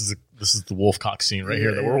 Like, this is the Wolfcock scene right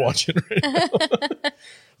here that we're watching right now.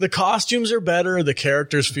 The costumes are better. The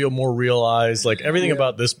characters feel more realized. Like, everything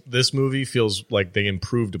about this movie feels like they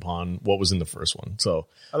improved upon what was in the first one. So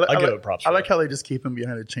I give it props. I like how they just keep him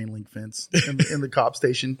behind a chain link fence in the cop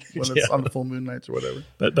station when it's on the full moon nights or whatever.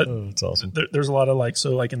 But it's awesome. There's a lot of like,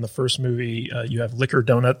 so like in the first movie, you have Liquor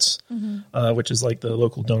Donuts, which is like the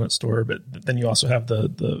local donut store. But then you also have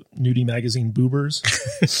the nudie magazine Boobers.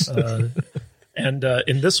 And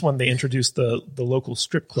in this one, they introduced the local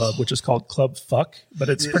strip club, which is called Club Fuck, but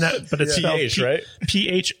it's spelled PH, right?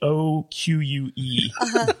 PHOQUE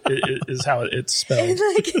is how it's spelled.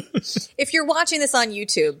 Like, if you're watching this on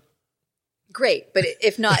YouTube, great, but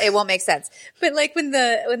if not, it won't make sense. But like when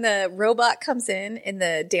the robot comes in and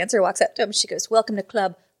the dancer walks up to him, she goes, "Welcome to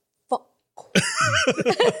Club Fuck."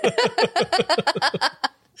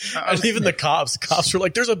 And even the cops were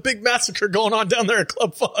like, there's a big massacre going on down there at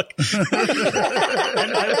Club Fuck.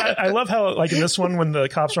 And I love how, like, in this one, when the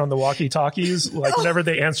cops are on the walkie-talkies, like, whenever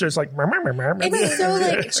they answer, it's like, It's so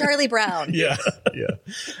like Charlie Brown. Yeah.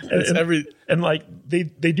 and like, they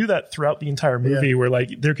do that throughout the entire movie where,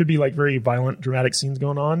 like, there could be, like, very violent, dramatic scenes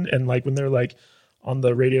going on. And, like, when they're, like, on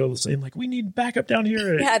the radio saying, like, we need backup down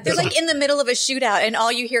here. Yeah, they're like in the middle of a shootout, and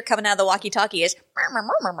all you hear coming out of the walkie-talkie is,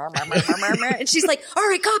 and she's like, all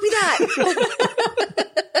right, copy that.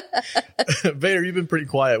 Vader, you've been pretty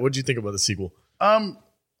quiet. What did you think about the sequel? I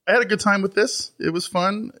had a good time with this. It was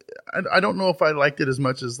fun. I don't know if I liked it as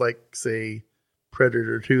much as, like, say,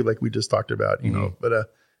 Predator 2, like we just talked about, you know, but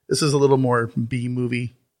this is a little more B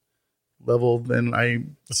movie level than I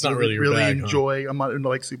it's not really your bag, enjoy. I'm not into,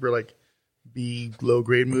 like, super, like, B low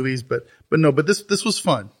grade movies, but this was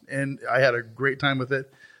fun, and I had a great time with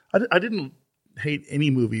it. I didn't hate any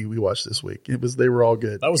movie we watched this week. They were all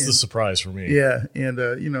good. That was the surprise for me. Yeah, and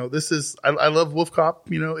this is I love Wolfcop.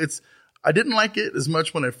 You know, I didn't like it as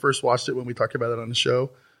much when I first watched it when we talked about it on the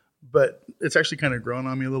show, but it's actually kind of grown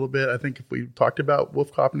on me a little bit. I think if we talked about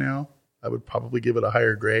Wolfcop now, I would probably give it a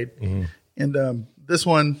higher grade. And this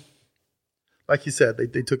one, like you said,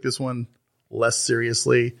 they took this one less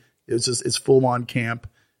seriously. It's full on camp,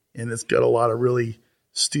 and it's got a lot of really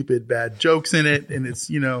stupid, bad jokes in it. And it's,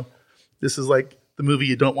 this is like the movie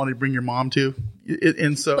you don't want to bring your mom to. But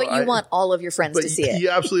you want all of your friends to see it.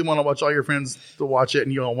 You absolutely want to watch all your friends to watch it,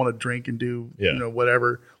 and you all want to drink and do,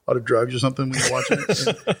 whatever, a lot of drugs or something when you're watching it.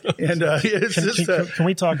 Can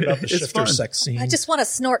we talk about the shifter sex scene? I just want to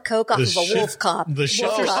snort coke off of a Wolfcop.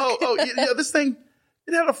 Yeah, this thing,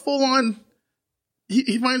 it had a full on,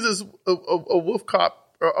 he finds this a Wolfcop,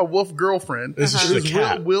 a wolf girlfriend. This is a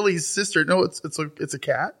cat. Willie's sister. No, it's a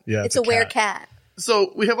cat. Yeah, it's a werecat.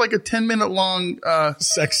 So we have like a 10-minute long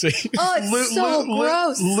sex scene. Oh, it's so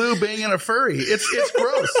gross. Lou banging a furry. It's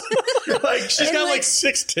gross. Like she's got like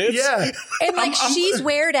 6 tits. Yeah, and like she's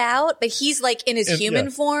weared out, but he's like in his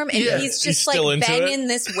human form, and he's just like banging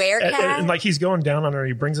this werecat. And like he's going down on her.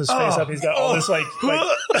 He brings his face up. He's got all this like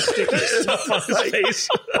sticky stuff on his face,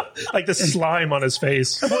 like the slime on his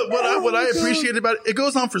face. What I appreciate about it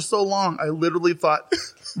goes on for so long. I literally thought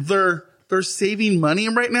they're saving money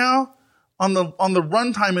right now on the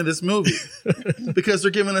runtime of this movie because they're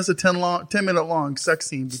giving us a 10-minute long sex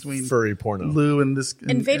scene between furry porno Lou and this.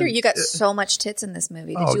 And Vader, you got so much tits in this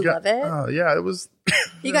movie. Did you love it? Oh yeah, it was.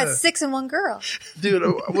 You got 6 in one girl, dude.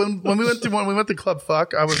 When we went to Club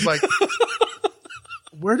Fuck, I was like,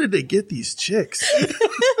 where did they get these chicks?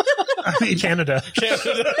 I mean, Canada.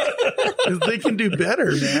 They can do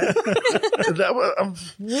better, man.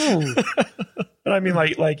 But I mean,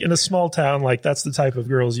 like in a small town, like that's the type of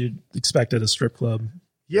girls you'd expect at a strip club.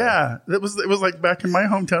 Yeah, it was like back in my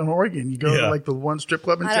hometown, Oregon. You go to like the one strip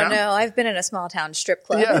club in town. I don't know. I've been in a small town strip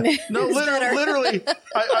club. Yeah, and no, literally.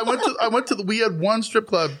 I went to we had one strip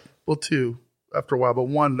club, well, two after a while, but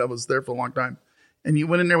one that was there for a long time. And you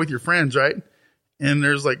went in there with your friends, right? And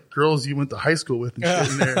there's like girls you went to high school with and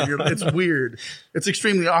shit in there. And it's weird. It's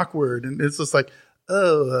extremely awkward, and it's just like,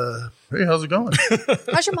 oh, hey, how's it going?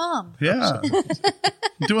 How's your mom? Yeah,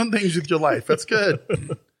 doing things with your life. That's good.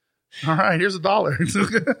 All right, here's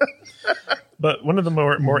 $1. But one of the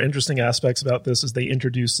more interesting aspects about this is they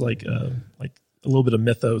introduce like a little bit of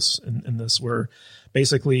mythos in this, where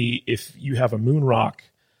basically if you have a moon rock,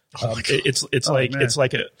 it's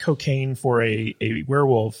like a cocaine for a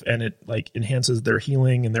werewolf, and it like enhances their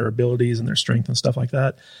healing and their abilities and their strength and stuff like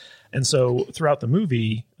that. And so throughout the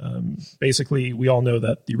movie, basically we all know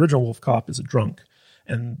that the original Wolfcop is a drunk,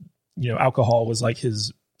 and alcohol was like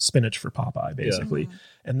his spinach for Popeye, basically. Yeah.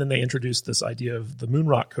 And then they introduced this idea of the moon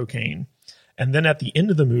rock cocaine. And then at the end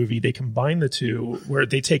of the movie, they combine the two, where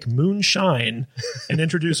they take moonshine and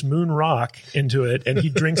introduce moon rock into it, and he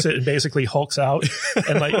drinks it and basically hulks out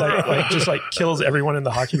and like just like kills everyone in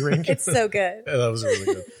the hockey rink. It's so good. Yeah, that was really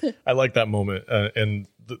good. I like that moment. And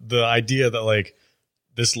the idea that like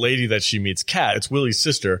this lady that she meets, Kat, it's Willie's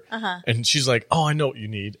sister. And she's like, oh, I know what you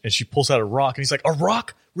need. And she pulls out a rock, and he's like, a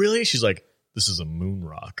rock? Really? She's like, this is a moon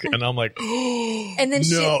rock. And I'm like, oh, and then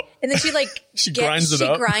no. she like she grinds it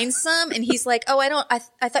up. She grinds some, and he's like, oh,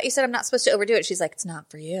 I thought you said I'm not supposed to overdo it. She's like, it's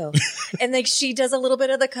not for you. And like she does a little bit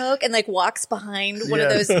of the coke and like walks behind one of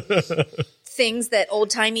those things that old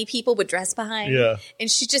timey people would dress behind. Yeah.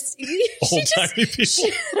 And she just old timey people.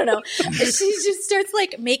 I don't know. And she just starts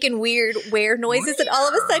like making weird wear noises, and all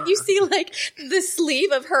of a sudden you see like the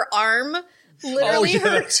sleeve of her arm. Literally,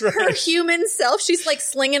 her human self. She's like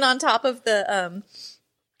slinging on top of the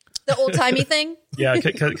old timey thing. Yeah,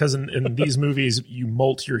 because in these movies, you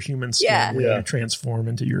molt your human skin when you transform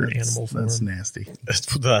into your animal form. That's nasty.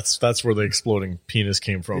 That's where the exploding penis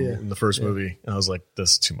came from in the first movie. And I was like,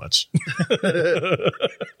 this is too much.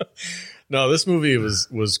 No, this movie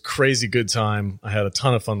was crazy good time. I had a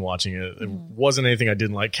ton of fun watching it. It wasn't anything I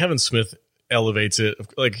didn't like. Kevin Smith elevates it.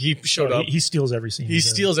 Like he showed up. He steals every scene. He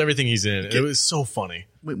steals everything he's in. It was so funny.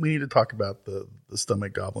 We need to talk about the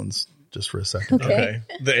stomach goblins just for a second. Okay.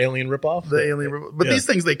 The alien ripoff? The alien ripoff. But these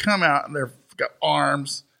things, they come out and they've got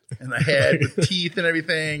arms and a head with teeth and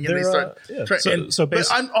everything. And they start so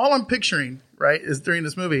basically, all I'm picturing, right, is during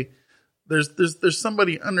this movie, there's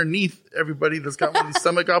somebody underneath everybody that's got one of these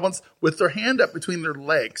stomach goblins with their hand up between their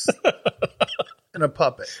legs and a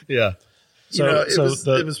puppet. Yeah. So,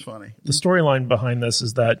 it was funny. The storyline behind this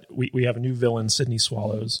is that we have a new villain, Sydney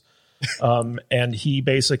Swallows, and he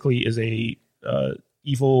basically is a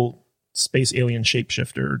evil space alien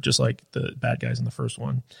shapeshifter, just like the bad guys in the first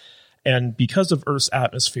one. And because of Earth's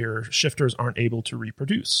atmosphere, shifters aren't able to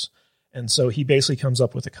reproduce. And so he basically comes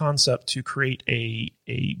up with a concept to create a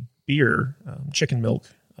beer, chicken milk,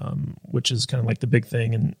 which is kind of like the big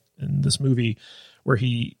thing in this movie, where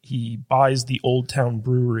he buys the Old Town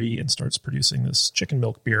Brewery and starts producing this chicken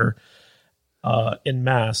milk beer in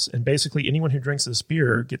mass. And basically anyone who drinks this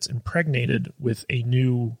beer gets impregnated with a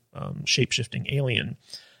new shape-shifting alien.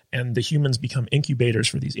 And the humans become incubators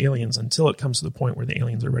for these aliens until it comes to the point where the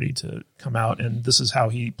aliens are ready to come out. And this is how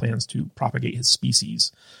he plans to propagate his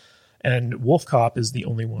species. And Wolfcop is the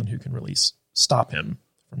only one who can really stop him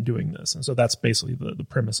from doing this. And so that's basically the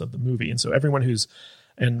premise of the movie. And so everyone who's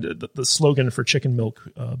and the slogan for chicken milk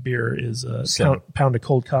beer is pound a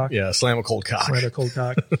cold cock. Yeah, slam a cold cock. Slam a cold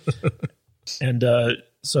cock. And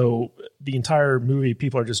so the entire movie,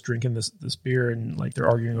 people are just drinking this beer and like they're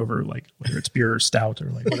arguing over like whether it's beer or stout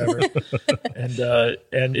or like whatever.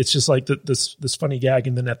 And it's just like this funny gag.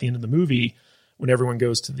 And then at the end of the movie, when everyone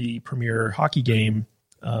goes to the premiere hockey game,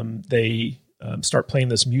 they start playing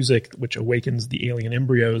this music, which awakens the alien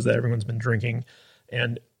embryos that everyone's been drinking.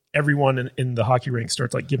 And everyone in the hockey rink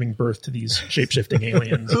starts like giving birth to these shape-shifting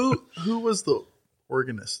aliens. Who was the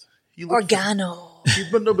organist? Organo.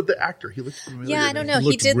 But the actor, he looked familiar. Yeah, I don't know.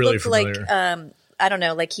 He did really look familiar. Like, I don't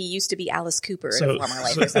know, like he used to be Alice Cooper in a former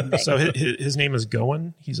life or something. So his name is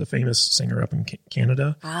Gowan. He's a famous singer up in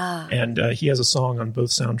Canada. And he has a song on both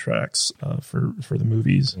soundtracks for the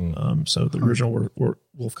movies. So the original were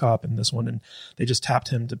Wolfcop and this one. And they just tapped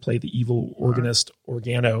him to play the evil organist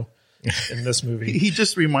Organo in this movie. He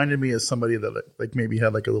just reminded me of somebody that like maybe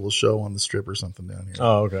had like a little show on the Strip or something down here.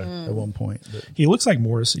 Oh, okay. At one point. But. He looks like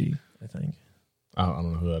Morrissey, I think. I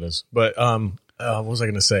don't know who that is. But what was I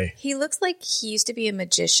going to say? He looks like he used to be a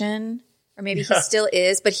magician Or maybe he still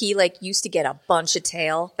is, but he like used to get a bunch of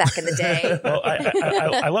tail back in the day. Well,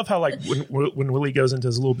 I love how like when Willie goes into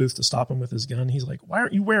his little booth to stop him with his gun, he's like, "Why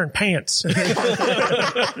aren't you wearing pants?" And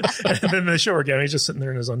then they show her again. He's just sitting there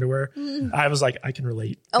in his underwear. I was like, I can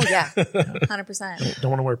relate. Oh yeah, 100%. Don't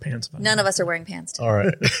want to wear pants. None of us are wearing pants today. All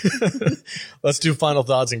right. Let's do final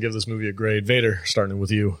thoughts and give this movie a grade. Vader, starting with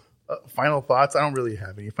you. Final thoughts? I don't really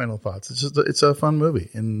have any final thoughts. It's just it's a fun movie,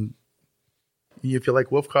 and if you like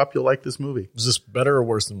Wolfcop, you'll like this movie. Was this better or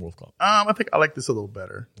worse than Wolfcop? I think I like this a little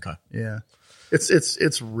better. Okay. Yeah,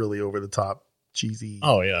 it's really over the top, cheesy.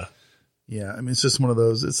 Oh yeah. Yeah, I mean it's just one of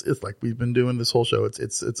those. It's like we've been doing this whole show.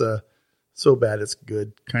 It's a so bad it's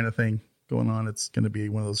good kind of thing going on. It's going to be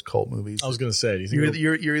one of those cult movies. I was going to say, do you think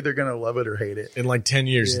you're either going to love it or hate it. in like 10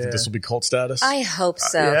 years, you think this will be cult status? I hope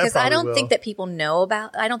so, yeah, because I probably don't will. think that people know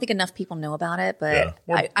about. I don't think enough people know about it, but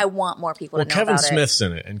Yeah. I want more people Well, to know Kevin about Smith's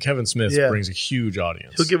in it, and Kevin Smith Yeah. brings a huge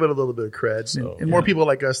audience. He'll give it a little bit of cred, So, and more people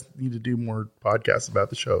like us need to do more podcasts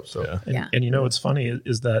about the show. So Yeah. And, Yeah. and you know what's funny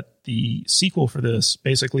is that the sequel for this,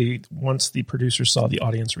 basically, once the producers saw the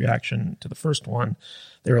audience reaction to the first one,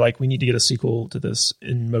 they were like, we need to get a sequel to this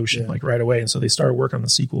in motion, like right away. And so they started work on the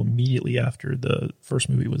sequel immediately after the first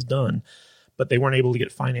movie was done. But they weren't able to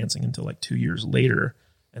get financing until like 2 years later.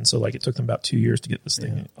 And so like it took them about 2 years to get this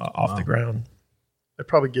thing off the ground. I'd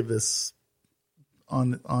probably give this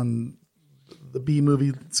on the B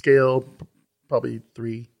movie scale, probably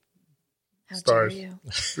 3 How stars, dare you?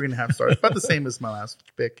 3.5 stars, about the same as my last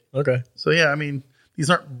pick. Okay. So yeah, I mean,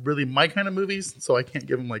 these aren't really my kind of movies, so I can't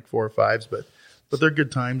give them like 4 or 5s, but they're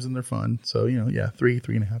good times and they're fun. So,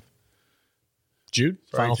 3.5. Jude,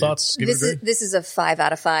 final Jude. thoughts? Give it a grade. This is a 5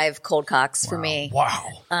 out of 5 cold cocks for me. Wow.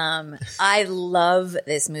 I love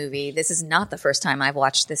this movie. This is not the first time I've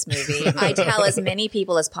watched this movie. I tell as many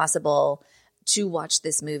people as possible to watch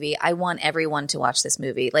this movie. I want everyone to watch this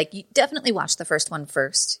movie. Like, you definitely watch the first one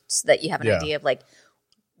first so that you have an idea of like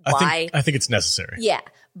why. I think it's necessary. Yeah,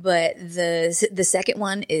 but the second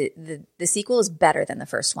one, the sequel is better than the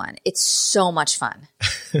first one. It's so much fun.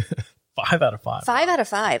 5 out of 5. 5 out of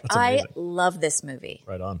 5. I amazing. love this movie.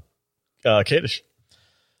 Right on. Kadish.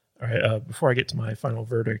 All right. Before I get to my final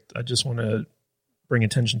verdict, I just want to bring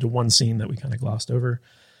attention to one scene that we kind of glossed over.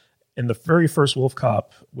 In the very first Wolf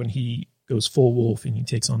Cop, when he goes full wolf and he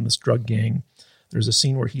takes on this drug gang, there's a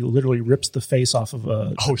scene where he literally rips the face off of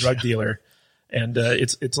a drug dealer. And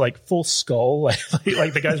it's like full skull,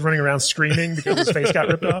 like the guy's running around screaming because his face got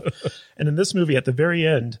ripped off. And in this movie, at the very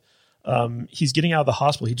end, he's getting out of the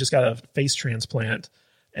hospital. He just got a face transplant,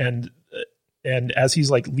 and as he's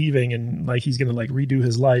like leaving and like he's gonna like redo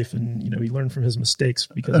his life, and he learned from his mistakes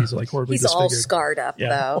because he's like horribly He's disfigured. all scarred up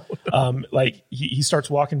though. Like he starts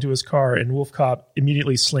walking to his car, and Wolf Cop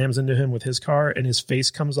immediately slams into him with his car, and his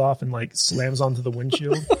face comes off and like slams onto the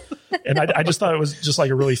windshield. And I just thought it was just like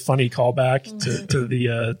a really funny callback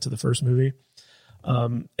to the first movie.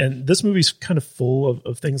 And this movie's kind of full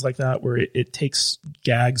of things like that, where it takes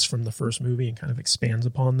gags from the first movie and kind of expands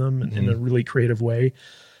upon them in a really creative way.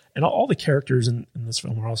 And all the characters in this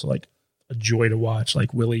film are also like a joy to watch.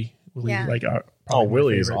 Like Willie, Yeah. like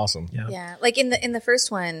Willie is awesome. Yeah, like in the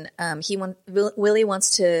first one, Willie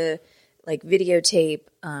wants to like videotape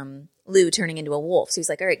Lou turning into a wolf. So he's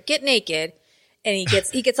like, "All right, get naked," and he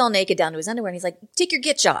gets all naked down to his underwear, and he's like, "Take your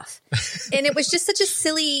gitch off," and it was just such a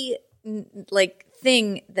silly like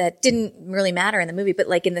thing that didn't really matter in the movie. But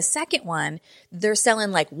like in the second one, they're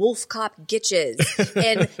selling like Wolf Cop gitches,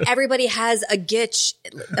 and everybody has a gitch,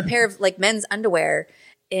 a pair of like men's underwear.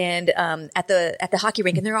 And at the hockey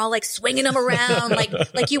rink, and they're all like swinging them around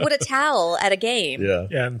like you would a towel at a game. Yeah.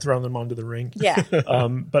 Yeah, and throwing them onto the rink. Yeah.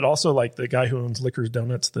 But also like the guy who owns Liquor's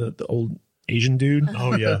Donuts, the old Asian dude.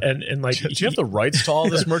 Oh yeah. And like, Do you have the rights to all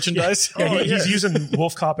this merchandise? He's using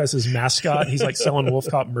Wolf Cop as his mascot. He's like selling Wolf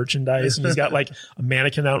Cop merchandise, and he's got like a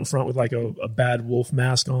mannequin out in front with like a bad wolf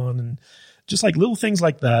mask on, and just like little things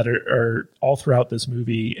like that are all throughout this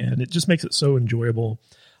movie, and it just makes it so enjoyable.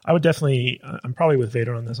 I would definitely, I'm probably with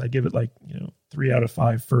Vader on this. I give it like 3 out of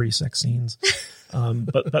 5 furry sex scenes.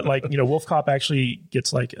 But like Wolf Cop actually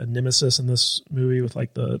gets like a nemesis in this movie with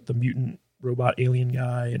like the mutant robot alien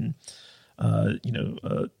guy, and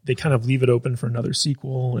they kind of leave it open for another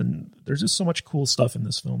sequel, and there's just so much cool stuff in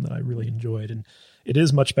this film that I really enjoyed, and it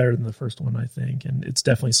is much better than the first one, I think, and it's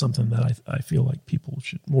definitely something that I feel like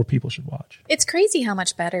more people should watch. It's crazy how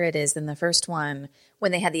much better it is than the first one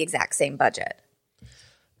when they had the exact same budget.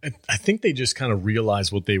 I think they just kind of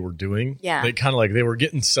realized what they were doing. Yeah. They kind of like, they were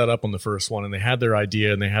getting set up on the first one, and they had their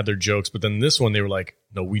idea and they had their jokes, but then this one they were like,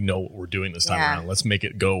 no, we know what we're doing this time around. Let's make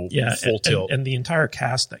it go full tilt. And the entire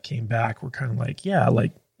cast that came back were kind of like,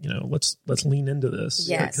 let's lean into this.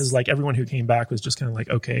 Yes. Because like everyone who came back was just kind of like,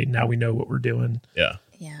 okay, now we know what we're doing. Yeah.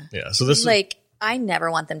 Yeah. So this like, I never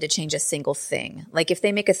want them to change a single thing. Like if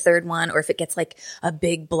they make a third one or if it gets like a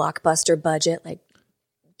big blockbuster budget, like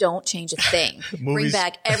don't change a thing. Bring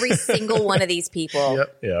back every single one of these people.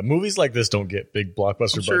 Yep. Yeah, movies like this don't get big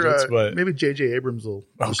blockbuster Sure, budgets, but maybe J.J. Abrams will.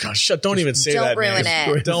 oh gosh, don't even say Don't that. ruin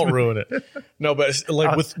name. it. Don't ruin it. No, but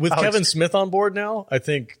like with Kevin Smith on board now, I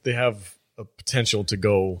think they have a potential to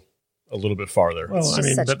go a little bit farther. Well, I just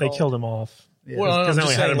mean, such but they gold. killed him off. Well, I'm Because they just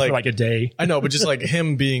only had saying, him for like a day. I know, but just like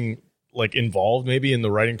him being like involved maybe in the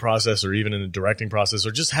writing process or even in the directing process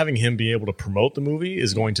or just having him be able to promote the movie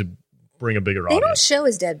is going to bring a bigger They don't audience. show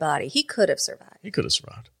his dead body. He could have survived. He could have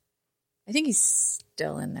survived. I think he's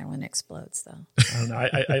still in there when it explodes, though. I don't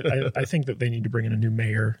know. I think that they need to bring in a new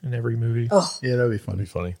mayor in every movie. Oh, Yeah, that'd be That'd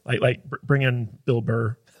funny. be funny. Like bring in Bill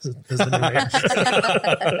Burr as the new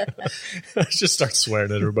mayor. Just start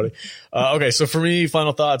swearing at everybody. Okay, so for me,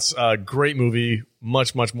 final thoughts. Great movie,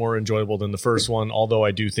 much more enjoyable than the first one. Although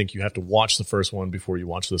I do think you have to watch the first one before you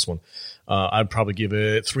watch this one. I'd probably give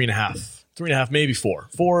it 3.5, maybe 4.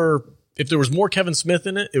 4. If there was more Kevin Smith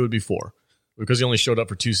in it, it would be 4 because he only showed up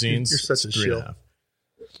for 2 scenes. You're such a it's 3.5. shill.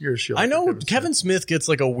 You're a shill. I know for Kevin Smith gets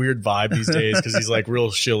like a weird vibe these days because he's like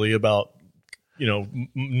real shilly about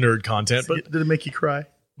nerd content, but Did it make you cry?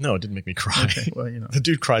 no, it didn't make me cry. Well, The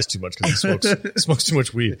dude cries too much because he smokes too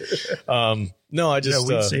much weed. No, I just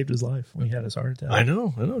we saved his life when he had his heart attack. I know.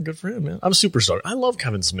 Good for him, man. I'm a superstar. I love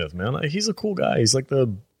Kevin Smith, man. He's a cool guy. He's like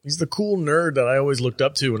he's the cool nerd that I always looked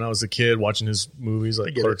up to when I was a kid watching his movies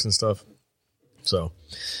like get Clerks and stuff. So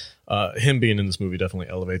him being in this movie definitely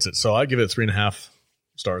elevates it. So I give it 3.5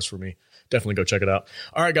 stars for me. Definitely go check it out.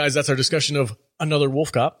 All right, guys, that's our discussion of another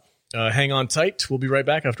Wolfcop. Hang on tight. We'll be right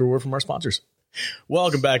back after a word from our sponsors.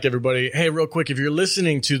 Welcome back, everybody. Hey, real quick, if you're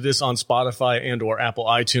listening to this on Spotify and or Apple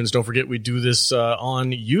iTunes, don't forget we do this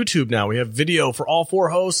on YouTube now. We have video for all 4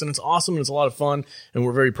 hosts, and it's awesome, and it's a lot of fun, and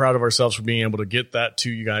we're very proud of ourselves for being able to get that to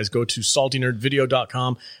you guys. Go to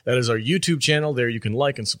saltynerdvideo.com. That is our YouTube channel. There you can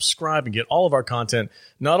like and subscribe and get all of our content.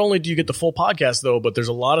 Not only do you get the full podcast, though, but there's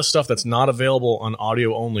a lot of stuff that's not available on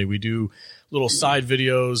audio only. We do little side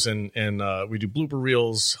videos and we do blooper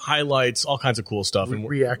reels, highlights, all kinds of cool stuff. And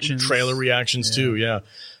Reactions. trailer reactions too. Yeah.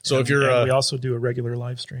 So if And you're, we also do a regular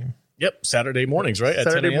live stream. yep, Saturday mornings, right? At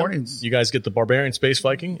Saturday 10 a.m. mornings. You guys get the Barbarian Space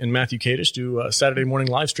Viking and Matthew Kadish do Saturday morning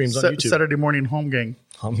live streams on YouTube. Saturday morning home gang.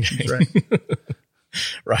 Gang. Right.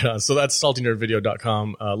 Right on. So that's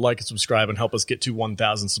saltynerdvideo.com. Like and subscribe and help us get to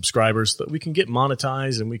 1,000 subscribers so that we can get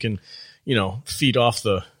monetized and we can, feed off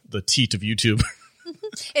the teat of YouTube.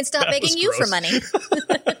 and stop That begging was you for gross. money.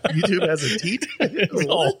 YouTube has a teat.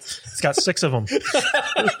 Oh. It's got 6 of them.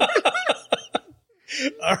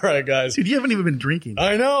 All right, guys. Dude, you haven't even been drinking.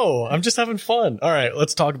 I know. I'm just having fun. All right,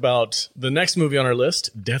 let's talk about the next movie on our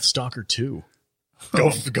list, Deathstalker 2.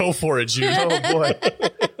 Go for it, Jude. Oh boy.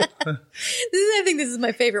 I think this is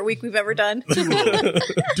my favorite week we've ever done.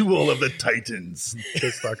 Duel of the Titans.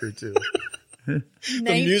 Deathstalker 2. The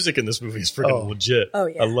music in this movie is freaking legit. Oh,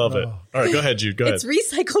 yeah. I love it. All right, go ahead, Jude. Go ahead. It's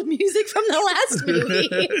recycled music from the last movie.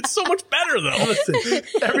 It's so much better, though. Listen,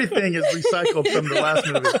 everything is recycled from the last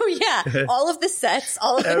movie. Oh, yeah. All of the sets,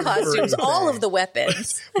 all of the costumes, all of the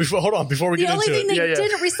weapons. Hold on, before we The get only into thing it. they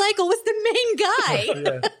didn't recycle was the main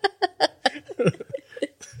guy.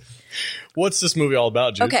 What's this movie all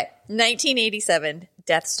about, Jude? Okay, 1987,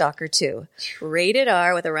 Deathstalker 2. Rated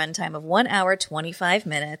R with a runtime of 1 hour, 25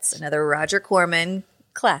 minutes. Another Roger Corman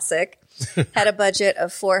classic. Had a budget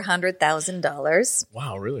of $400,000.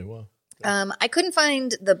 Wow, really? Wow. I couldn't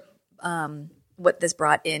find the what this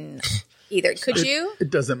brought in either. Could you? It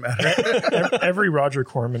doesn't matter. Every Roger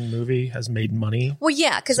Corman movie has made money. Well,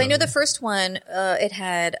 yeah, because I know the first one, it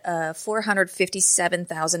had a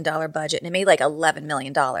 $457,000 budget, and it made like $11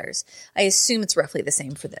 million. I assume it's roughly the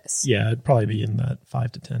same for this. Yeah, it'd probably be in that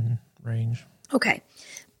 5 to 10 range. Okay.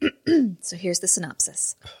 So here's the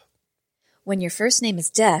synopsis. When your first name is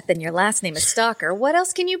Death and your last name is Stalker, what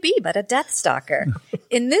else can you be but a Death Stalker?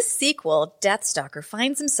 In this sequel, Deathstalker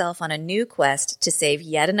finds himself on a new quest to save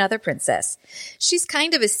yet another princess. She's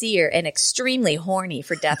kind of a seer and extremely horny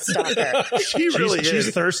for Deathstalker. She really She's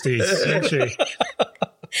is. thirsty, isn't she?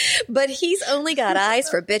 But he's only got eyes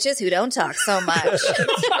for bitches who don't talk so much.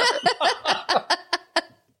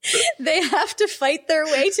 They have to fight their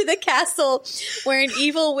way to the castle where an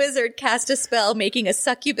evil wizard cast a spell making a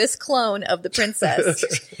succubus clone of the princess.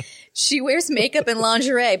 She wears makeup and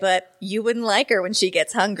lingerie, but you wouldn't like her when she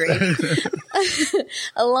gets hungry.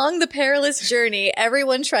 Along the perilous journey,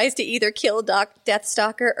 everyone tries to either kill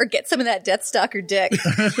Deathstalker or get some of that Deathstalker dick.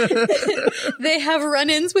 They have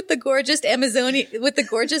run-ins with the gorgeous Amazonian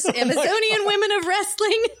women of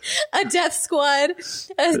wrestling, a death squad,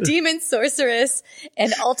 a demon sorceress,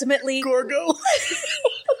 and ultimately Gorgo.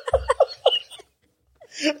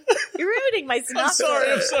 You're ruining my synopsis.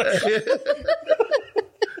 I'm sorry.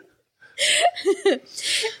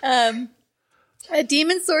 A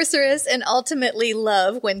demon sorceress and ultimately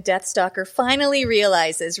love when Deathstalker finally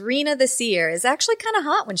realizes Rena the Seer is actually kind of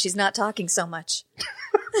hot when she's not talking so much.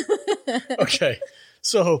 Okay.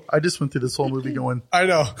 So I just went through this whole movie going, I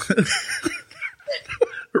know.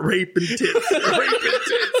 rape and tits. Rape and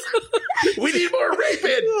tits. We need more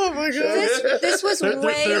raping. Oh my god. This was way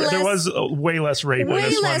less. There was way less rape in Way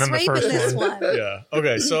this one less than the rape in first this one. one. Yeah.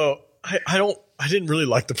 Okay. So I didn't really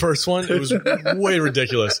like the first one. It was way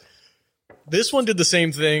ridiculous. This one did the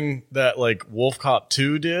same thing that like Wolfcop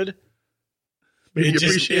 2 did. You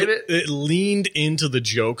appreciate it? It leaned into the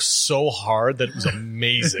joke so hard that it was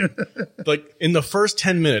amazing. Like in the first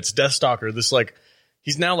 10 minutes, Deathstalker, this like,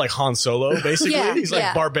 he's now like Han Solo, basically. Yeah, he's like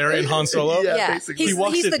yeah. barbarian Han Solo. Yeah. basically.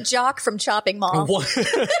 He's the jock from Chopping Mall.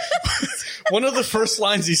 One of the first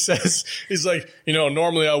lines he says, he's like,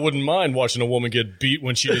 normally I wouldn't mind watching a woman get beat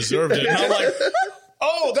when she deserved it. And I'm like,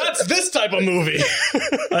 oh, that's this type of movie.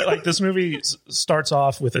 Like this movie starts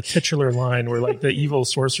off with a titular line where like the evil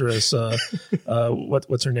sorceress,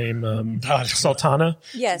 what's her name? Sultana.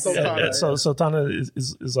 Yes. So Sultana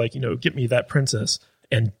is like, get me that princess.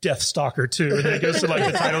 And Deathstalker 2. And then it goes to like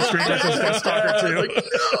the title screen that says Deathstalker 2.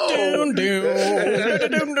 Oh,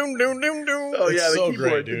 yeah. It's so The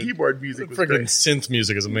great, dude. The keyboard music was Freaking great. synth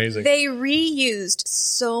music is amazing. They reused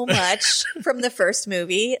so much from the first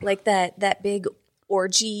movie, like that big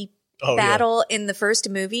orgy battle in the first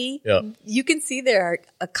movie. Yeah. You can see there are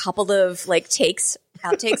a couple of like outtakes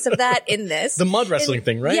of that in this. The mud wrestling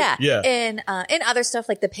thing, right? Yeah. Yeah. And other stuff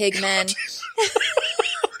like the pigmen.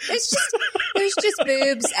 There's just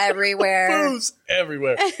boobs everywhere. Boobs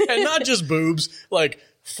everywhere. And not just boobs, like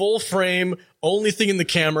full frame, only thing in the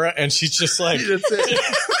camera, and she's just like, That's it.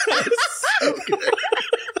 So good.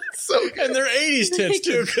 So good. and they're 80s tits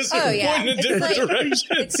too, because they're pointing in different directions.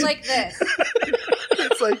 It's like this.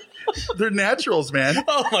 It's like, they're naturals, man.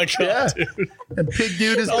 Oh my god, Yeah. dude. And Pig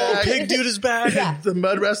Dude is Oh, back. Pig Dude is back. Yeah. The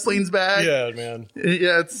mud wrestling's back. Yeah, man.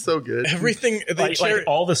 Yeah, it's so good. Everything they Like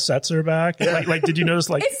all the sets are back. Like did you notice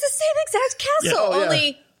like It's the same exact castle, Oh, yeah.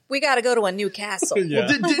 only we got to go to a new castle. Yeah. Well,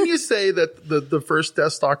 didn't you say that the first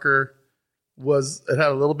Deathstalker it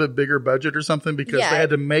had a little bit bigger budget or something because Yeah. they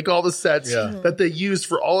had to make all the sets Yeah. that they used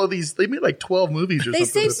for all of these. They made like 12 movies or They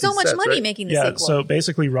something. saved with so these much sets, money right? making the yeah, sequel. so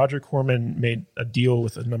basically Roger Corman made a deal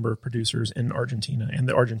with a number of producers in Argentina and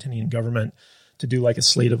the Argentinian government to do like a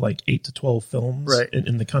slate of like 8 to 12 films Right.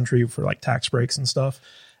 in the country for like tax breaks and stuff.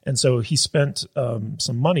 And so he spent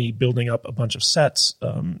some money building up a bunch of sets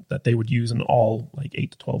that they would use in all like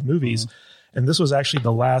 8 to 12 movies. And this was actually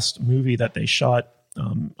the last movie that they shot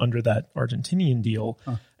under that Argentinian deal.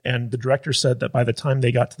 And the director said that by the time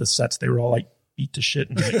they got to the sets, they were all like beat to shit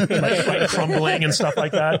and like crumbling and stuff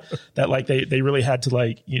like that. That like they really had to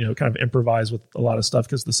like, kind of improvise with a lot of stuff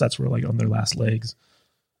because the sets were like on their last legs.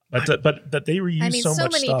 But that they reused so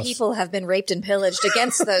much many stuff. people have been raped and pillaged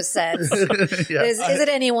against those sets. Yeah. Is it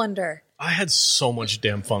any wonder? I had so much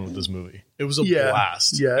damn fun with this movie. It was a Yeah.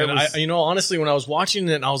 blast. Yeah, it and was- I honestly, when I was watching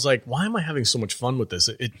it, I was like, why am I having so much fun with this?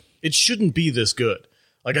 It shouldn't be this good.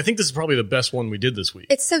 Like, I think this is probably the best one we did this week.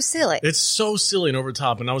 It's so silly. It's so silly and over the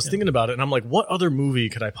top. And I was thinking about it, and I'm like, what other movie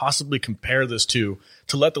could I possibly compare this to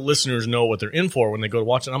let the listeners know what they're in for when they go to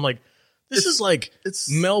watch it? And I'm like, this is like it's-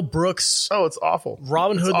 Mel Brooks, Oh, it's awful.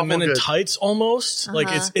 Robin It's Hood, the awful Men in good. Tights, almost. Like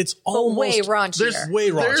it's But almost way raunchier. There's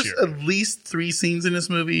way There's raunchier. at least 3 scenes in this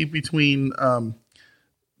movie between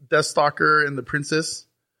Deathstalker and the princess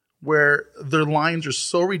where their lines are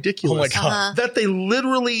so ridiculous Oh my God. that they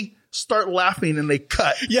literally start laughing and they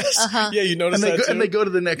cut. Yes, yeah, you noticed And that too. they go to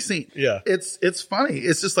the next scene. Yeah. It's funny.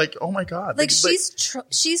 It's just like, oh my God. like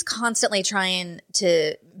she's constantly trying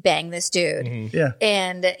to bang this dude, yeah.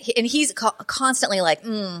 and he's constantly like,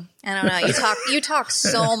 I don't know. You talk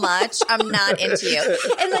so much. I'm not into you.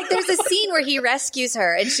 And like, there's a scene where he rescues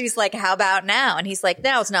her, and she's like, "How about now?" And he's like,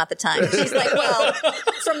 "Now's not the time." And she's like, "Well,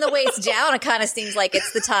 from the waist down, it kind of seems like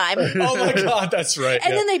it's the time." And Oh my God, that's right. yeah.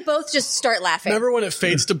 then they both just start laughing. Remember when it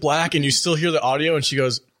fades to black and you still hear the audio and she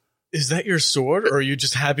goes, "Is that your sword or are you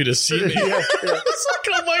just happy to see me?" It's like,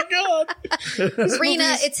 oh my God.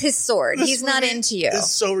 Rena, it's his sword. He's not into you.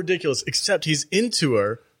 It's so ridiculous, except he's into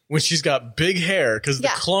her when she's got big hair because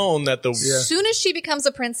the clone that the As soon as she becomes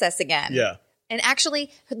a princess again. Yeah. And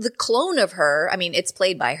actually, the clone of her, I mean, it's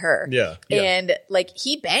played by her. Yeah. And, like,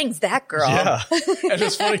 he bangs that girl. Yeah. And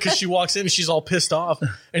it's funny because she walks in and she's all pissed off.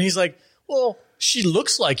 And he's like, well, she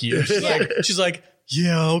looks like you. She's like,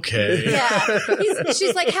 yeah, okay. Yeah.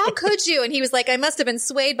 She's like, how could you? And he was like, I must have been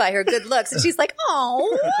swayed by her good looks. And she's like,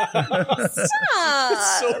 oh, stop.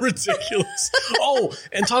 It's so ridiculous. Oh,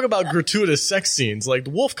 and talk about gratuitous sex scenes. Like,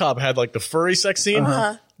 Wolfcop had, like, the furry sex scene.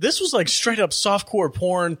 This was like straight up softcore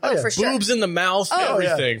porn. Oh, for sure. Boobs in the mouth,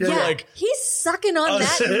 everything. Yeah. For Yeah, like, he's sucking on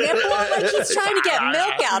that nipple like he's trying to get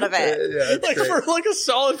milk out of it. Yeah, it's like great. for like a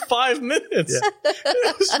solid 5 minutes.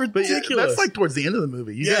 It was But yeah, ridiculous. that's like towards the end of the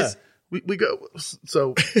movie. You guys, we go.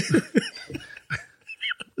 So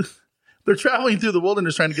they're traveling through the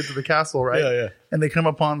wilderness trying to get to the castle, right? Yeah. And they come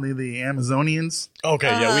upon the Amazonians. Okay,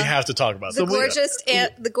 yeah, we have to talk about The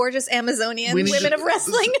that. gorgeous Amazonian We need women to- of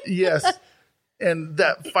wrestling. Yes. And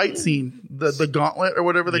that fight scene, the gauntlet or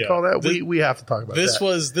whatever they call that, we have to talk about This that.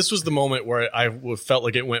 was the moment where I felt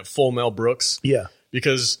like it went full Mel Brooks. Yeah.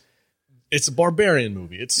 Because it's a barbarian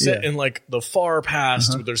movie. It's set in like the far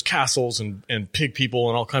past. Where there's castles and pig people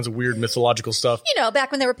and all kinds of weird mythological stuff. You know, back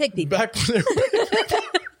when they were pig people. Back when they were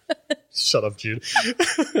Shut up, Jude.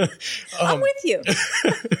 I'm with you.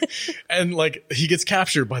 And like he gets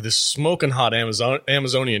captured by this smoking hot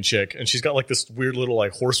Amazonian chick, and she's got like this weird little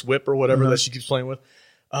like horse whip or whatever that she keeps playing with.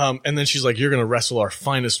 And then she's like, "You're gonna wrestle our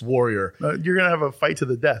finest warrior." You're gonna have a fight to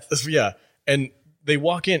the death. Yeah, and they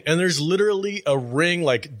walk in, and there's literally a ring,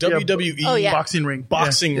 like WWE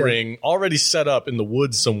boxing ring, ring already set up in the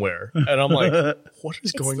woods somewhere. And I'm like, "What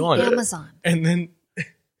is going the on?" Amazon. And then.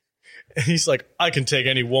 And he's like, I can take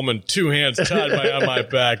any woman 2 hands tied on my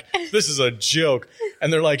back. This is a joke.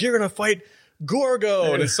 And they're like, you're going to fight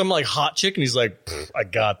Gorgo. And it's some like hot chick. And he's like, I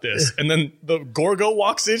got this. And then the Gorgo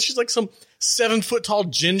walks in. She's like some 7-foot tall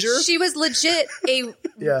ginger. She was legit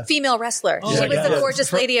a female wrestler. Oh she my was God. the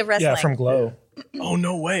gorgeous lady of wrestling. Yeah, from Glow. Oh,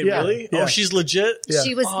 no way. Yeah. Really? Yeah. Oh, she's legit? Yeah.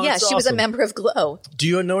 She was, that's she was a awesome. member of Glow. Do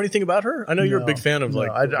you know anything about her? I know you're a big fan of like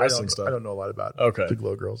I wrestling don't, stuff. I don't know a lot about Okay. the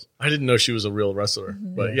Glow Girls. I didn't know she was a real wrestler.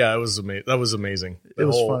 But yeah, it was amazing. That was amazing. It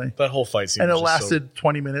was funny. That whole fight scene. And it was just so- lasted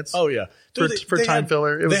 20 minutes. Oh yeah, For time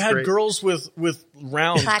filler, it was they had great. girls with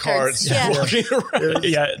round Placards, cards yeah. walking around.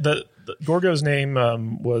 Yeah, the Gorgo's name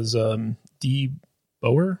was Dee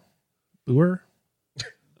Boer.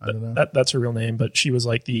 I don't know. That's her real name, but she was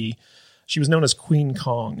like she was known as Queen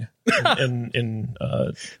Kong in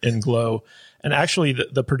Glow. And actually,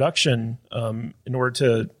 the production, in order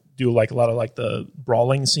to do like a lot of like the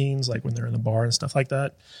brawling scenes, like when they're in the bar and stuff like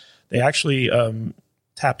that, they actually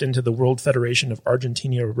tapped into the World Federation of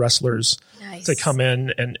Argentina wrestlers to come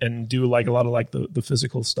in and do like a lot of like the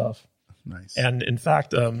physical stuff. Nice. And in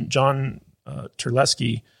fact, John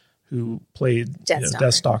Terlesky, who played Deathstalker.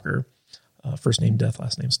 Deathstalker, first name Death,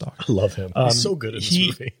 last name Stalker. I love him. He's so good in this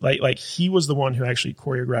movie. Like he was the one who actually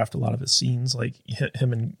choreographed a lot of his scenes. Like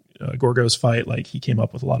him and Gorgo's fight, like he came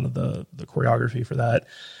up with a lot of the choreography for that.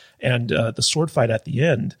 And the sword fight at the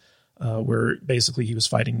end, where basically he was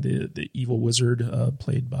fighting the evil wizard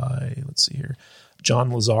played by, let's see here,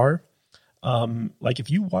 John Lazar. Like if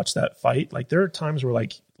you watch that fight, like there are times where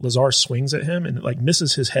like Lazar swings at him and like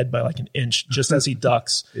misses his head by like an inch just as he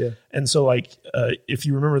ducks. Yeah. And so like if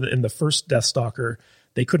you remember that in the first Deathstalker,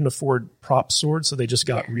 they couldn't afford prop swords, so they just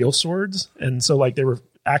got real swords. And so like there were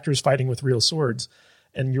actors fighting with real swords.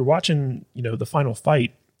 And you're watching, the final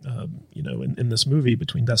fight, in this movie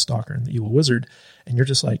between Deathstalker and the evil wizard, and you're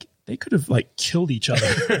just like, they could have like killed each other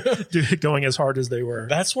going as hard as they were.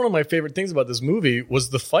 That's one of my favorite things about this movie was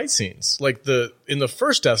the fight scenes. Like in the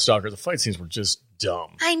first Deathstalker, the fight scenes were just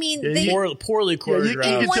dumb. I mean, Poorly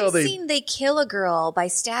choreographed. in one scene, they kill a girl by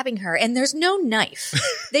stabbing her, and there's no knife.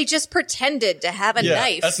 They just pretended to have a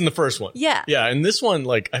knife. That's in the first one. Yeah. Yeah, and this one,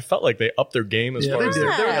 like, I felt like they upped their game as far They as did.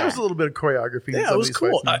 There was a little bit of choreography. in Yeah, some it of was these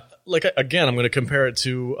cool. fight scenes. Again, I'm going to compare it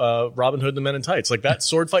to Robin Hood and the Men in Tights. Like that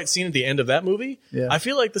sword fight scene at the end of that movie, I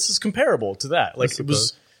feel like this is comparable to that. Like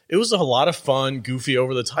it was a lot of fun, goofy,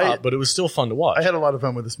 over the top, but it was still fun to watch. I had a lot of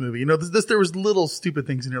fun with this movie. There was little stupid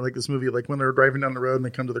things in here, like this movie, like when they were driving down the road and they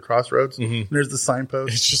come to the crossroads, and there's the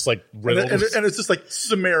signpost. It's just like and riddled. it's just like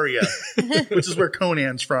Samaria, which is where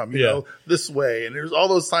Conan's from, you know, this way. And there's all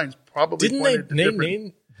those signs probably Didn't pointed to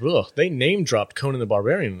different. they name dropped Conan the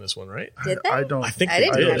Barbarian in this one, right? Did they? I think I they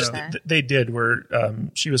didn't did. catch that. They did, where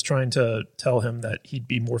she was trying to tell him that he'd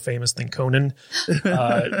be more famous than Conan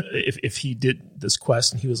if he did this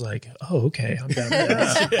quest, and he was like, "Oh, okay, I'm down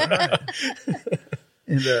with that."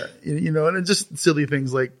 And and it's just silly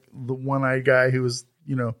things like the one-eyed guy who was,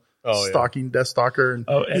 stalking Deathstalker.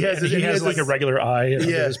 And he has like a regular eye under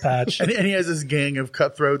his patch. And he has this gang of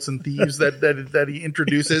cutthroats and thieves that he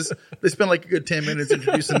introduces. They spend like a good 10 minutes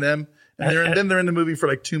introducing them. And then they're in the movie for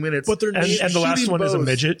like 2 minutes. But their names, and the last one is a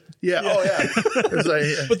midget. Yeah. Oh yeah. It's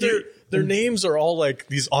like, but their names are all like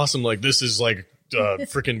these awesome, like this is like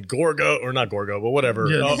freaking Gorgo, or not Gorgo, but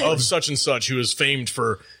whatever, of such and such, who is famed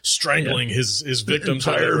for strangling his victims.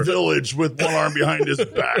 Entire village with one arm behind his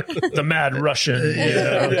back. The Mad Russian.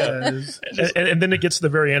 And then it gets to the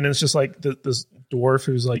very end, and it's just like this dwarf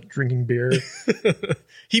who's like drinking beer.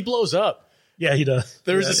 He blows up. Yeah, he does.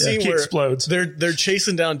 There's a scene where explodes. They're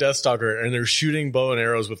chasing down Deathstalker, and they're shooting bow and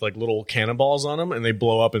arrows with like little cannonballs on them, and they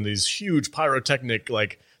blow up in these huge pyrotechnic.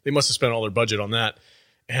 Like they must have spent all their budget on that.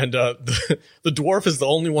 And the dwarf is the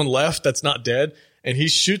only one left that's not dead, and he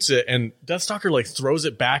shoots it, and Deathstalker like throws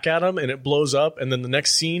it back at him, and it blows up. And then the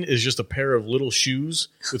next scene is just a pair of little shoes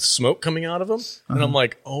with smoke coming out of them, and I'm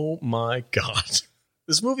like, oh my god,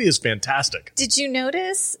 this movie is fantastic. Did you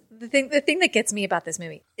notice the thing that gets me about this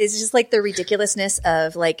movie is just like the ridiculousness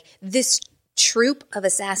of like this troop of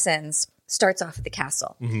assassins starts off at the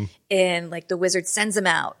castle, and like the wizard sends them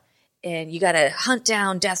out. And you got to hunt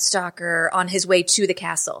down Deathstalker on his way to the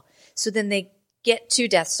castle. So then they get to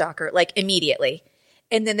Deathstalker like immediately.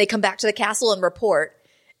 And then they come back to the castle and report.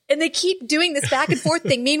 And they keep doing this back and forth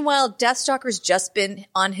thing. Meanwhile, Deathstalker's just been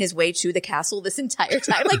on his way to the castle this entire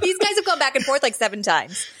time. Like these guys have gone back and forth like 7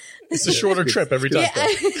 times. It's a shorter trip every time.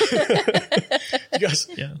 You guys,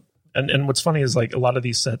 And what's funny is like a lot of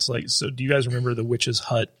these sets, like, so do you guys remember the witch's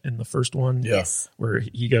hut in the first one? Yes. Where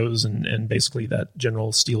he goes and basically that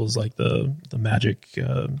general steals like the magic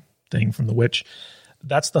thing from the witch.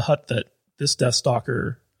 That's the hut that this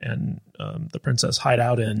Deathstalker and the princess hide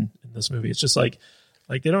out in this movie. It's just like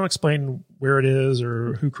they don't explain where it is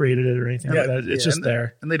or who created it or anything like that. It's just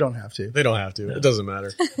there. And they don't have to. They don't have to. It doesn't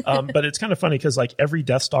matter. But it's kind of funny because like every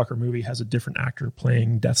Deathstalker movie has a different actor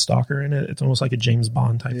playing Deathstalker in it. It's almost like a James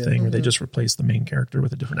Bond type thing where they just replace the main character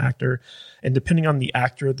with a different actor. And depending on the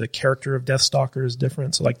actor, the character of Deathstalker is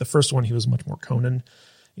different. So like the first one, he was much more Conan,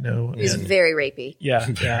 you know. He's very rapey. Yeah.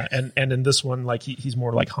 And in this one, like he's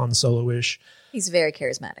more like Han Solo-ish. He's very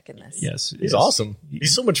charismatic in this. Yes. He's awesome.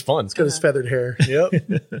 He's so much fun. He's got his feathered hair. Yep.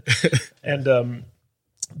 And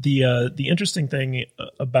the interesting thing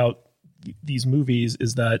about these movies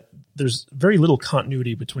is that there's very little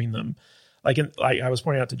continuity between them. Like I was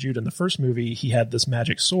pointing out to Jude in the first movie, he had this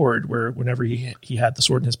magic sword where whenever he had the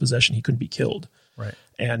sword in his possession, he couldn't be killed. Right.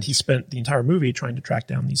 And he spent the entire movie trying to track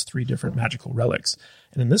down these 3 different magical relics.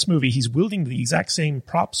 And in this movie, he's wielding the exact same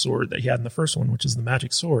prop sword that he had in the first one, which is the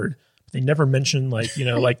magic sword. They never mention like, you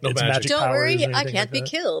know, like its magic Don't powers. worry, or I can't like be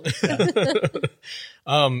killed.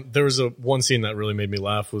 There was one scene that really made me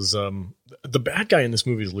laugh was the bad guy in this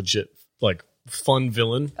movie is legit like fun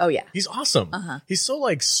villain. Oh yeah. He's awesome. He's so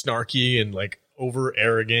like snarky and like over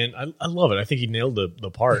arrogant. I love it. I think he nailed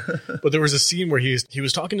the part. But there was a scene where he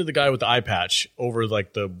was talking to the guy with the eye patch over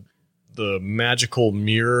like the magical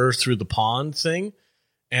mirror through the pond thing.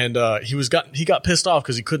 And he got pissed off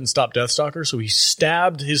because he couldn't stop Deathstalker, so he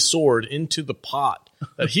stabbed his sword into the pot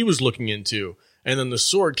that he was looking into, and then the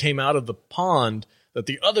sword came out of the pond that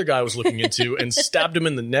the other guy was looking into and stabbed him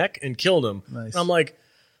in the neck and killed him. Nice. And I'm like,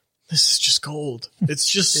 this is just gold. It's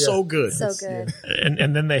just so good. So good.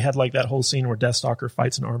 And then they had like that whole scene where Deathstalker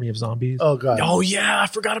fights an army of zombies. Oh god. Oh yeah, I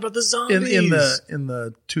forgot about the zombies in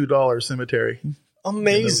the $2 cemetery.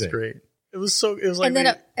 Amazing. That was great. It was like, And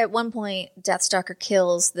then at one point, Deathstalker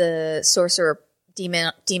kills the sorcerer,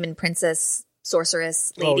 demon princess,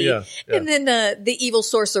 sorceress lady. Oh, yeah. And then the evil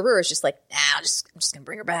sorcerer is just like, nah, I'm just going to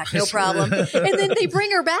bring her back. No problem. And then they bring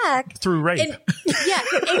her back. Through rape. And,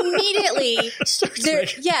 immediately,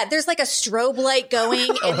 there's like a strobe light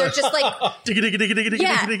going, and they're just like,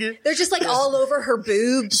 they're just like all over her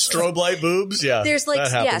boobs. Strobe light boobs, yeah. There's like,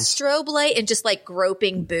 strobe light and just like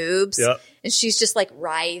groping boobs. Yep. And she's just like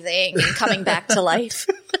writhing and coming back to life.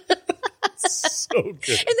 So good. And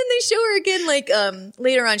then they show her again, like,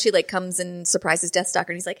 later on, she like comes and surprises Deathstalker,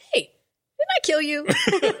 and he's like, hey, didn't I kill you?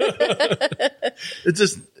 It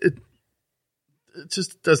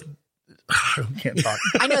just doesn't. I can't talk.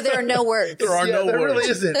 I know there are no words. There are no there words. really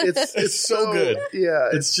isn't. It's so good. Yeah,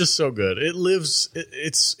 it's just so good. It lives.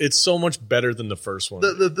 It's so much better than the first one.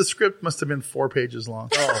 the script must have been 4 pages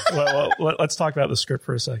long. Well, let's talk about the script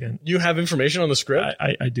for a second. You have information on the script?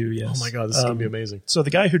 I do, yes. Oh my god, this is gonna be amazing. So the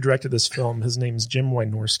guy who directed this film, his name's Jim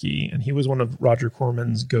Wynorski, and he was one of Roger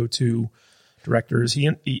Corman's go-to directors. He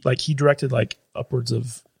directed like upwards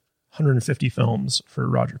of 150 films for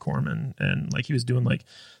Roger Corman, and like he was doing like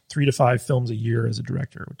 3 to 5 films a year as a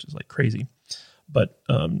director, which is like crazy. But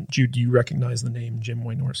Jude, do you recognize the name Jim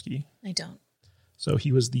Wynorski? I don't. So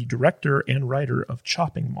he was the director and writer of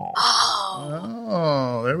Chopping Mall.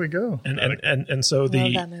 Oh, there we go. And so Love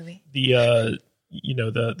that movie.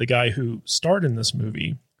 The guy who starred in this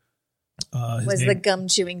movie Was the gum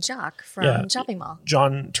chewing jock from Chopping Mall.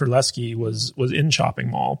 John Terlesky was in Chopping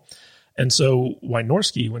Mall. And so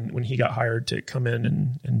Wynorski, when he got hired to come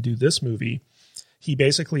in and do this movie, he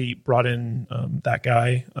basically brought in that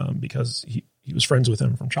guy because he was friends with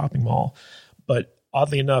him from Chopping Mall. But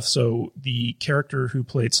oddly enough, so the character who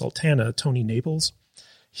played Sultana, Tony Naples,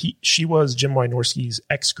 she was Jim Wynorski's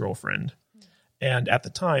ex-girlfriend. And at the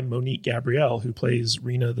time, Monique Gabrielle, who plays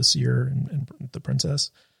Rena the Seer and the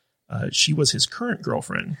princess, she was his current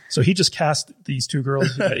girlfriend. So he just cast these two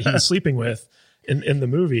girls that he was sleeping with in the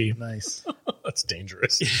movie. Nice. That's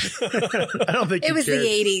dangerous. I don't think It was cared. the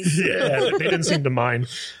 80s. Yeah, they didn't seem to mind.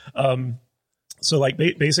 So like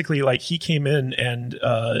basically like he came in and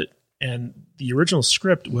the original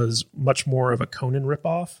script was much more of a Conan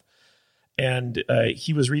ripoff. And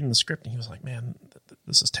he was reading the script and he was like, man,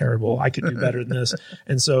 this is terrible. I could do better than this.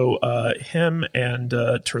 And so him and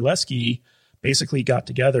Terlesky basically got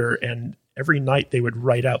together, and every night they would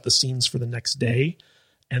write out the scenes for the next day.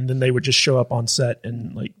 And then they would just show up on set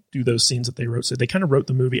and like do those scenes that they wrote. So they kind of wrote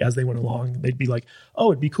the movie as they went along. They'd be like,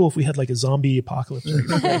 oh, it'd be cool if we had like a zombie apocalypse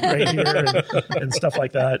right here and stuff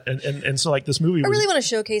like that. And so like this movie I really want to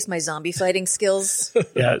showcase my zombie fighting skills.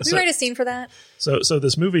 yeah. Can we write a scene for that? So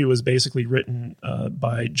this movie was basically written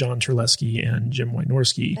by John Terlesky and Jim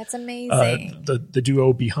Wynorski. That's amazing. The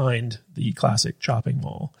duo behind the classic Chopping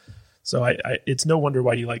Mall. So it's no wonder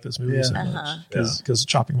why you like this movie so much, because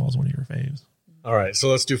Chopping Mall is one of your faves. All right, so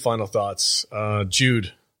let's do final thoughts.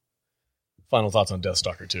 Jude, final thoughts on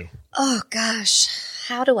Deathstalker 2. Oh, gosh.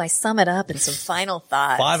 How do I sum it up in some final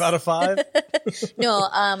thoughts? 5 out of 5? No,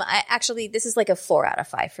 I actually, this is like a 4 out of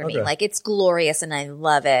 5 for me. Okay. Like, it's glorious and I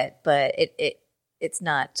love it, but it's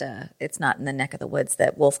not in the neck of the woods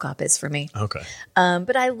that Wolfcop is for me. Okay.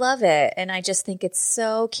 But I love it, and I just think it's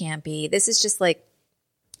so campy. This is just like,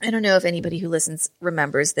 I don't know if anybody who listens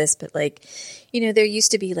remembers this, but like, there used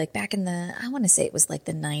to be like back in I want to say it was like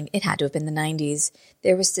it had to have been the 90s.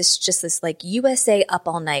 There was this like USA Up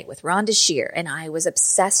All Night with Rhonda Shear, and I was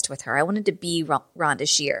obsessed with her. I wanted to be Rhonda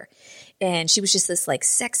Shear. And she was just this like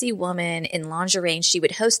sexy woman in lingerie, and she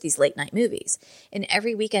would host these late night movies. And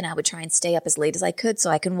every weekend I would try and stay up as late as I could so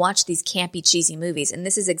I can watch these campy, cheesy movies. And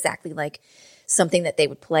this is exactly like something that they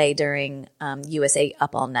would play during USA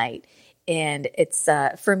Up All Night. And it's,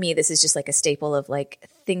 for me, this is just like a staple of like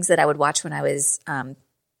things that I would watch when I was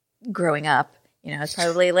growing up. It's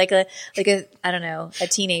probably like a I don't know, a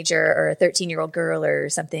teenager or a 13-year-old girl or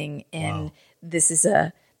something. And wow. This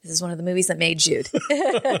is one of the movies that made Jude.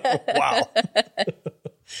 Wow.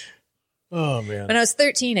 Oh, man. When I was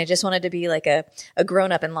 13, I just wanted to be like a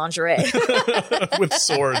grown-up in lingerie. With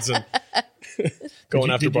swords and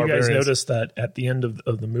going after barbarians. Did you guys notice that at the end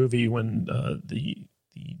of the movie when the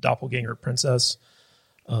doppelganger princess,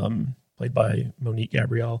 played by Monique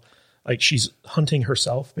Gabrielle, like she's hunting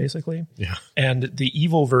herself basically. Yeah. And the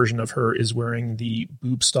evil version of her is wearing the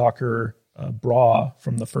boob stalker bra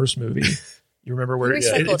from the first movie. You remember where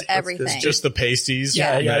recycled everything? It's just the pasties.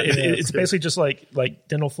 Yeah. It's basically just like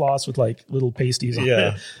dental floss with like little pasties on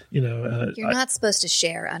it. You're not supposed to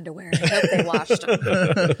share underwear. I hope they washed them.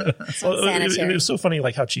 It's unsanitary. It was so funny,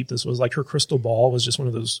 like how cheap this was. Like her crystal ball was just one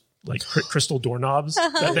of those like crystal doorknobs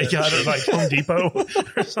that they got at like Home Depot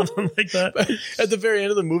or something like that. But at the very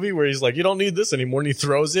end of the movie, where he's like, "You don't need this anymore," and he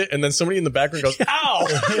throws it, and then somebody in the background goes, "Ow!"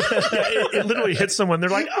 it literally hits someone.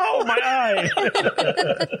 They're like, "Oh, my eye!"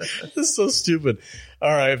 This is so stupid.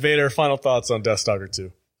 All right, Vader, final thoughts on Deathstalker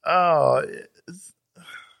 2. Oh,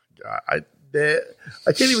 I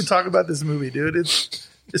can't even talk about this movie, dude.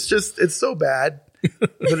 It's so bad,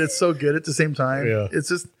 but it's so good at the same time. Yeah. It's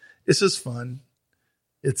just fun.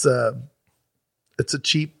 It's a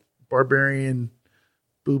cheap barbarian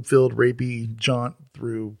boob-filled rapey jaunt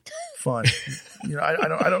through fun. I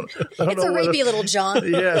don't it's know. It's a rapey little jaunt.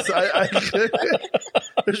 Yes,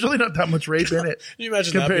 there's really not that much rape in it. Can you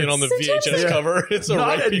imagine that being on the VHS cover? It's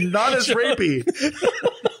not as rapey.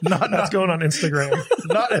 That's going on Instagram.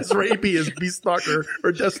 Not as rapey as Beaststalker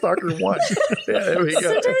or Deathstalker 1. Yeah, there we go.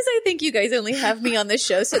 Sometimes I think you guys only have me on the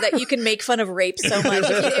show so that you can make fun of rape so much.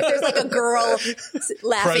 If there's like a girl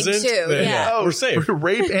laughing present, too. Then, yeah. Oh, we're safe.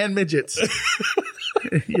 Rape and midgets.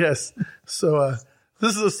 Yes. So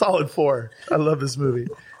this is a solid 4. I love this movie.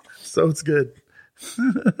 So it's good.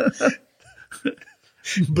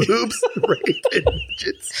 Boobs, rape, and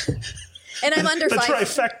midgets. And I'm under the 5.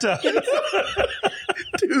 trifecta.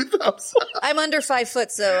 2 thumbs up. I'm under 5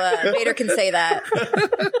 foot, so Vader can say that.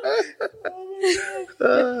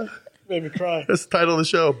 Made me cry. That's the title of the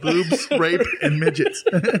show: Boobs, Rape, and Midgets.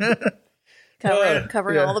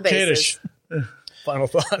 Covering all the bases. Kadish, final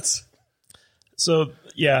thoughts. So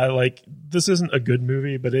yeah, like this isn't a good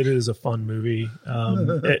movie, but it is a fun movie.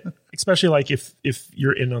 Especially like if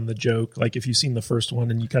you're in on the joke, like if you've seen the first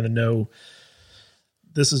one and you kind of know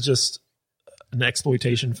this is just an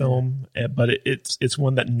exploitation film, but it's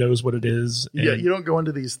one that knows what it is. Yeah, you don't go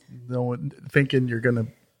into these thinking you're going to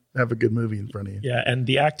have a good movie in front of you. Yeah, and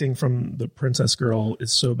the acting from the princess girl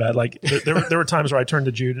is so bad. Like there were times where I turned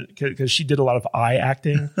to Jude because she did a lot of eye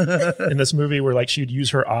acting in this movie, where like she'd use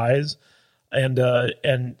her eyes,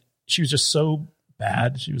 and she was just so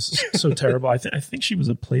bad. She was so terrible. I think she was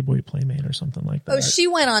a Playboy Playmate or something like that. Oh, she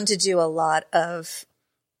went on to do a lot of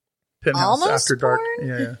Penthouse almost After Dark.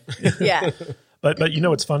 porn? Yeah. Yeah. But you know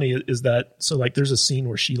what's funny is that so like there's a scene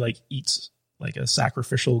where she like eats like a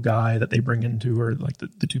sacrificial guy that they bring into her, like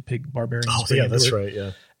the 2 pig barbarians. Oh bring yeah, into that's her. right.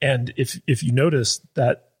 Yeah. And if you notice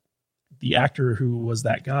that the actor who was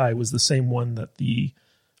that guy was the same one that the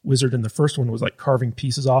wizard in the first one was like carving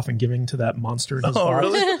pieces off and giving to that monster in his box.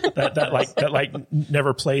 Really? that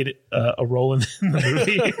never played a role in the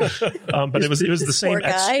movie. But it was the same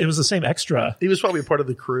it was the same extra. He was probably a part of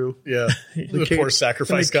the crew. Yeah. The poor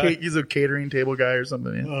sacrifice guy. He's a catering table guy or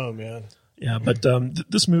something. Yeah. Oh man. Yeah, but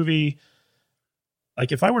this movie,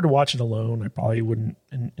 like if I were to watch it alone, I probably wouldn't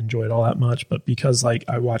enjoy it all that much. But because like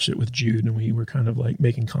I watched it with Jude and we were kind of like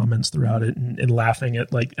making comments throughout it and laughing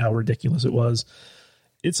at like how ridiculous it was,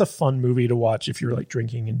 it's a fun movie to watch if you're like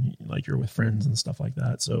drinking and like you're with friends and stuff like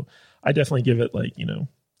that. So I definitely give it like, I don't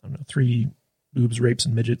know, 3 boobs, rapes,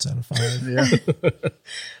 and midgets out of 5. Yeah.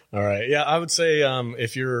 All right. Yeah, I would say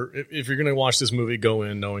if you're going to watch this movie, go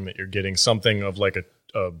in knowing that you're getting something of like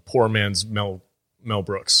a poor man's Mel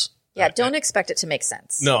Brooks. Yeah, don't expect it to make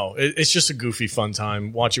sense. No, it's just a goofy, fun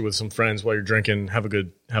time. Watch it with some friends while you're drinking. Have a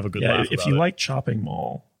good laugh. If you like Chopping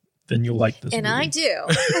Mall, then you'll like this and movie. I do.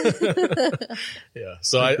 Yeah.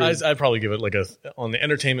 So I'd probably give it like on the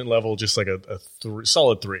entertainment level, just like a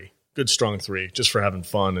solid 3. Good strong 3, just for having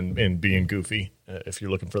fun and being goofy. If you're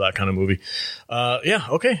looking for that kind of movie. Yeah.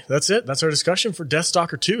 Okay. That's it. That's our discussion for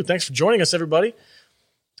Deathstalker 2. Thanks for joining us, everybody.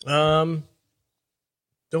 Don't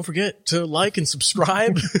forget to like and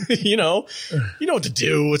subscribe. You know what to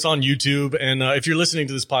do. It's on YouTube. And if you're listening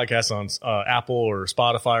to this podcast on Apple or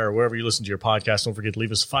Spotify or wherever you listen to your podcast, don't forget to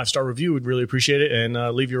leave us a 5-star review. We'd really appreciate it. And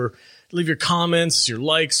leave your comments, your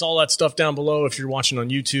likes, all that stuff down below. If you're watching on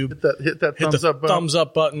YouTube, hit that thumbs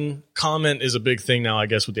up button. Comment is a big thing now, I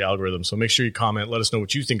guess, with the algorithm. So make sure you comment. Let us know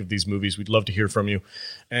what you think of these movies. We'd love to hear from you.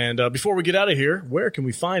 And before we get out of here, where can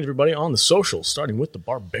we find everybody on the socials, starting with the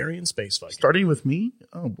Barbarian Space Viking? Starting with me?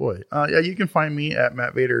 Oh, boy. Yeah, you can find me at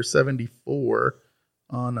MattVader74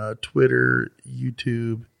 on Twitter,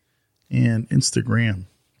 YouTube, and Instagram.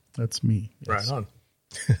 That's me. Yes. Right on.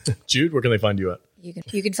 Jude, where can they find you at?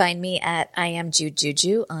 You can find me at I am Jude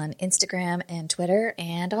Juju on Instagram and Twitter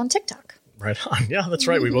and on TikTok. Right on. Yeah, that's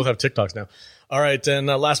right. We both have TikToks now. All right. And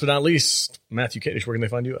last but not least, Matthew Kadish, where can they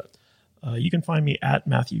find you at? You can find me at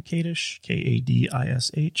Matthew Kadish,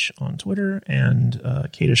 Kadish on Twitter, and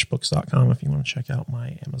kadishbooks.com if you want to check out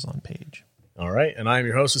my Amazon page. All right. And I'm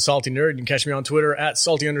your host, the Salty Nerd. You can catch me on Twitter at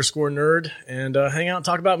salty_nerd and hang out and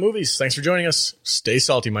talk about movies. Thanks for joining us. Stay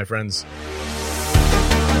salty, my friends.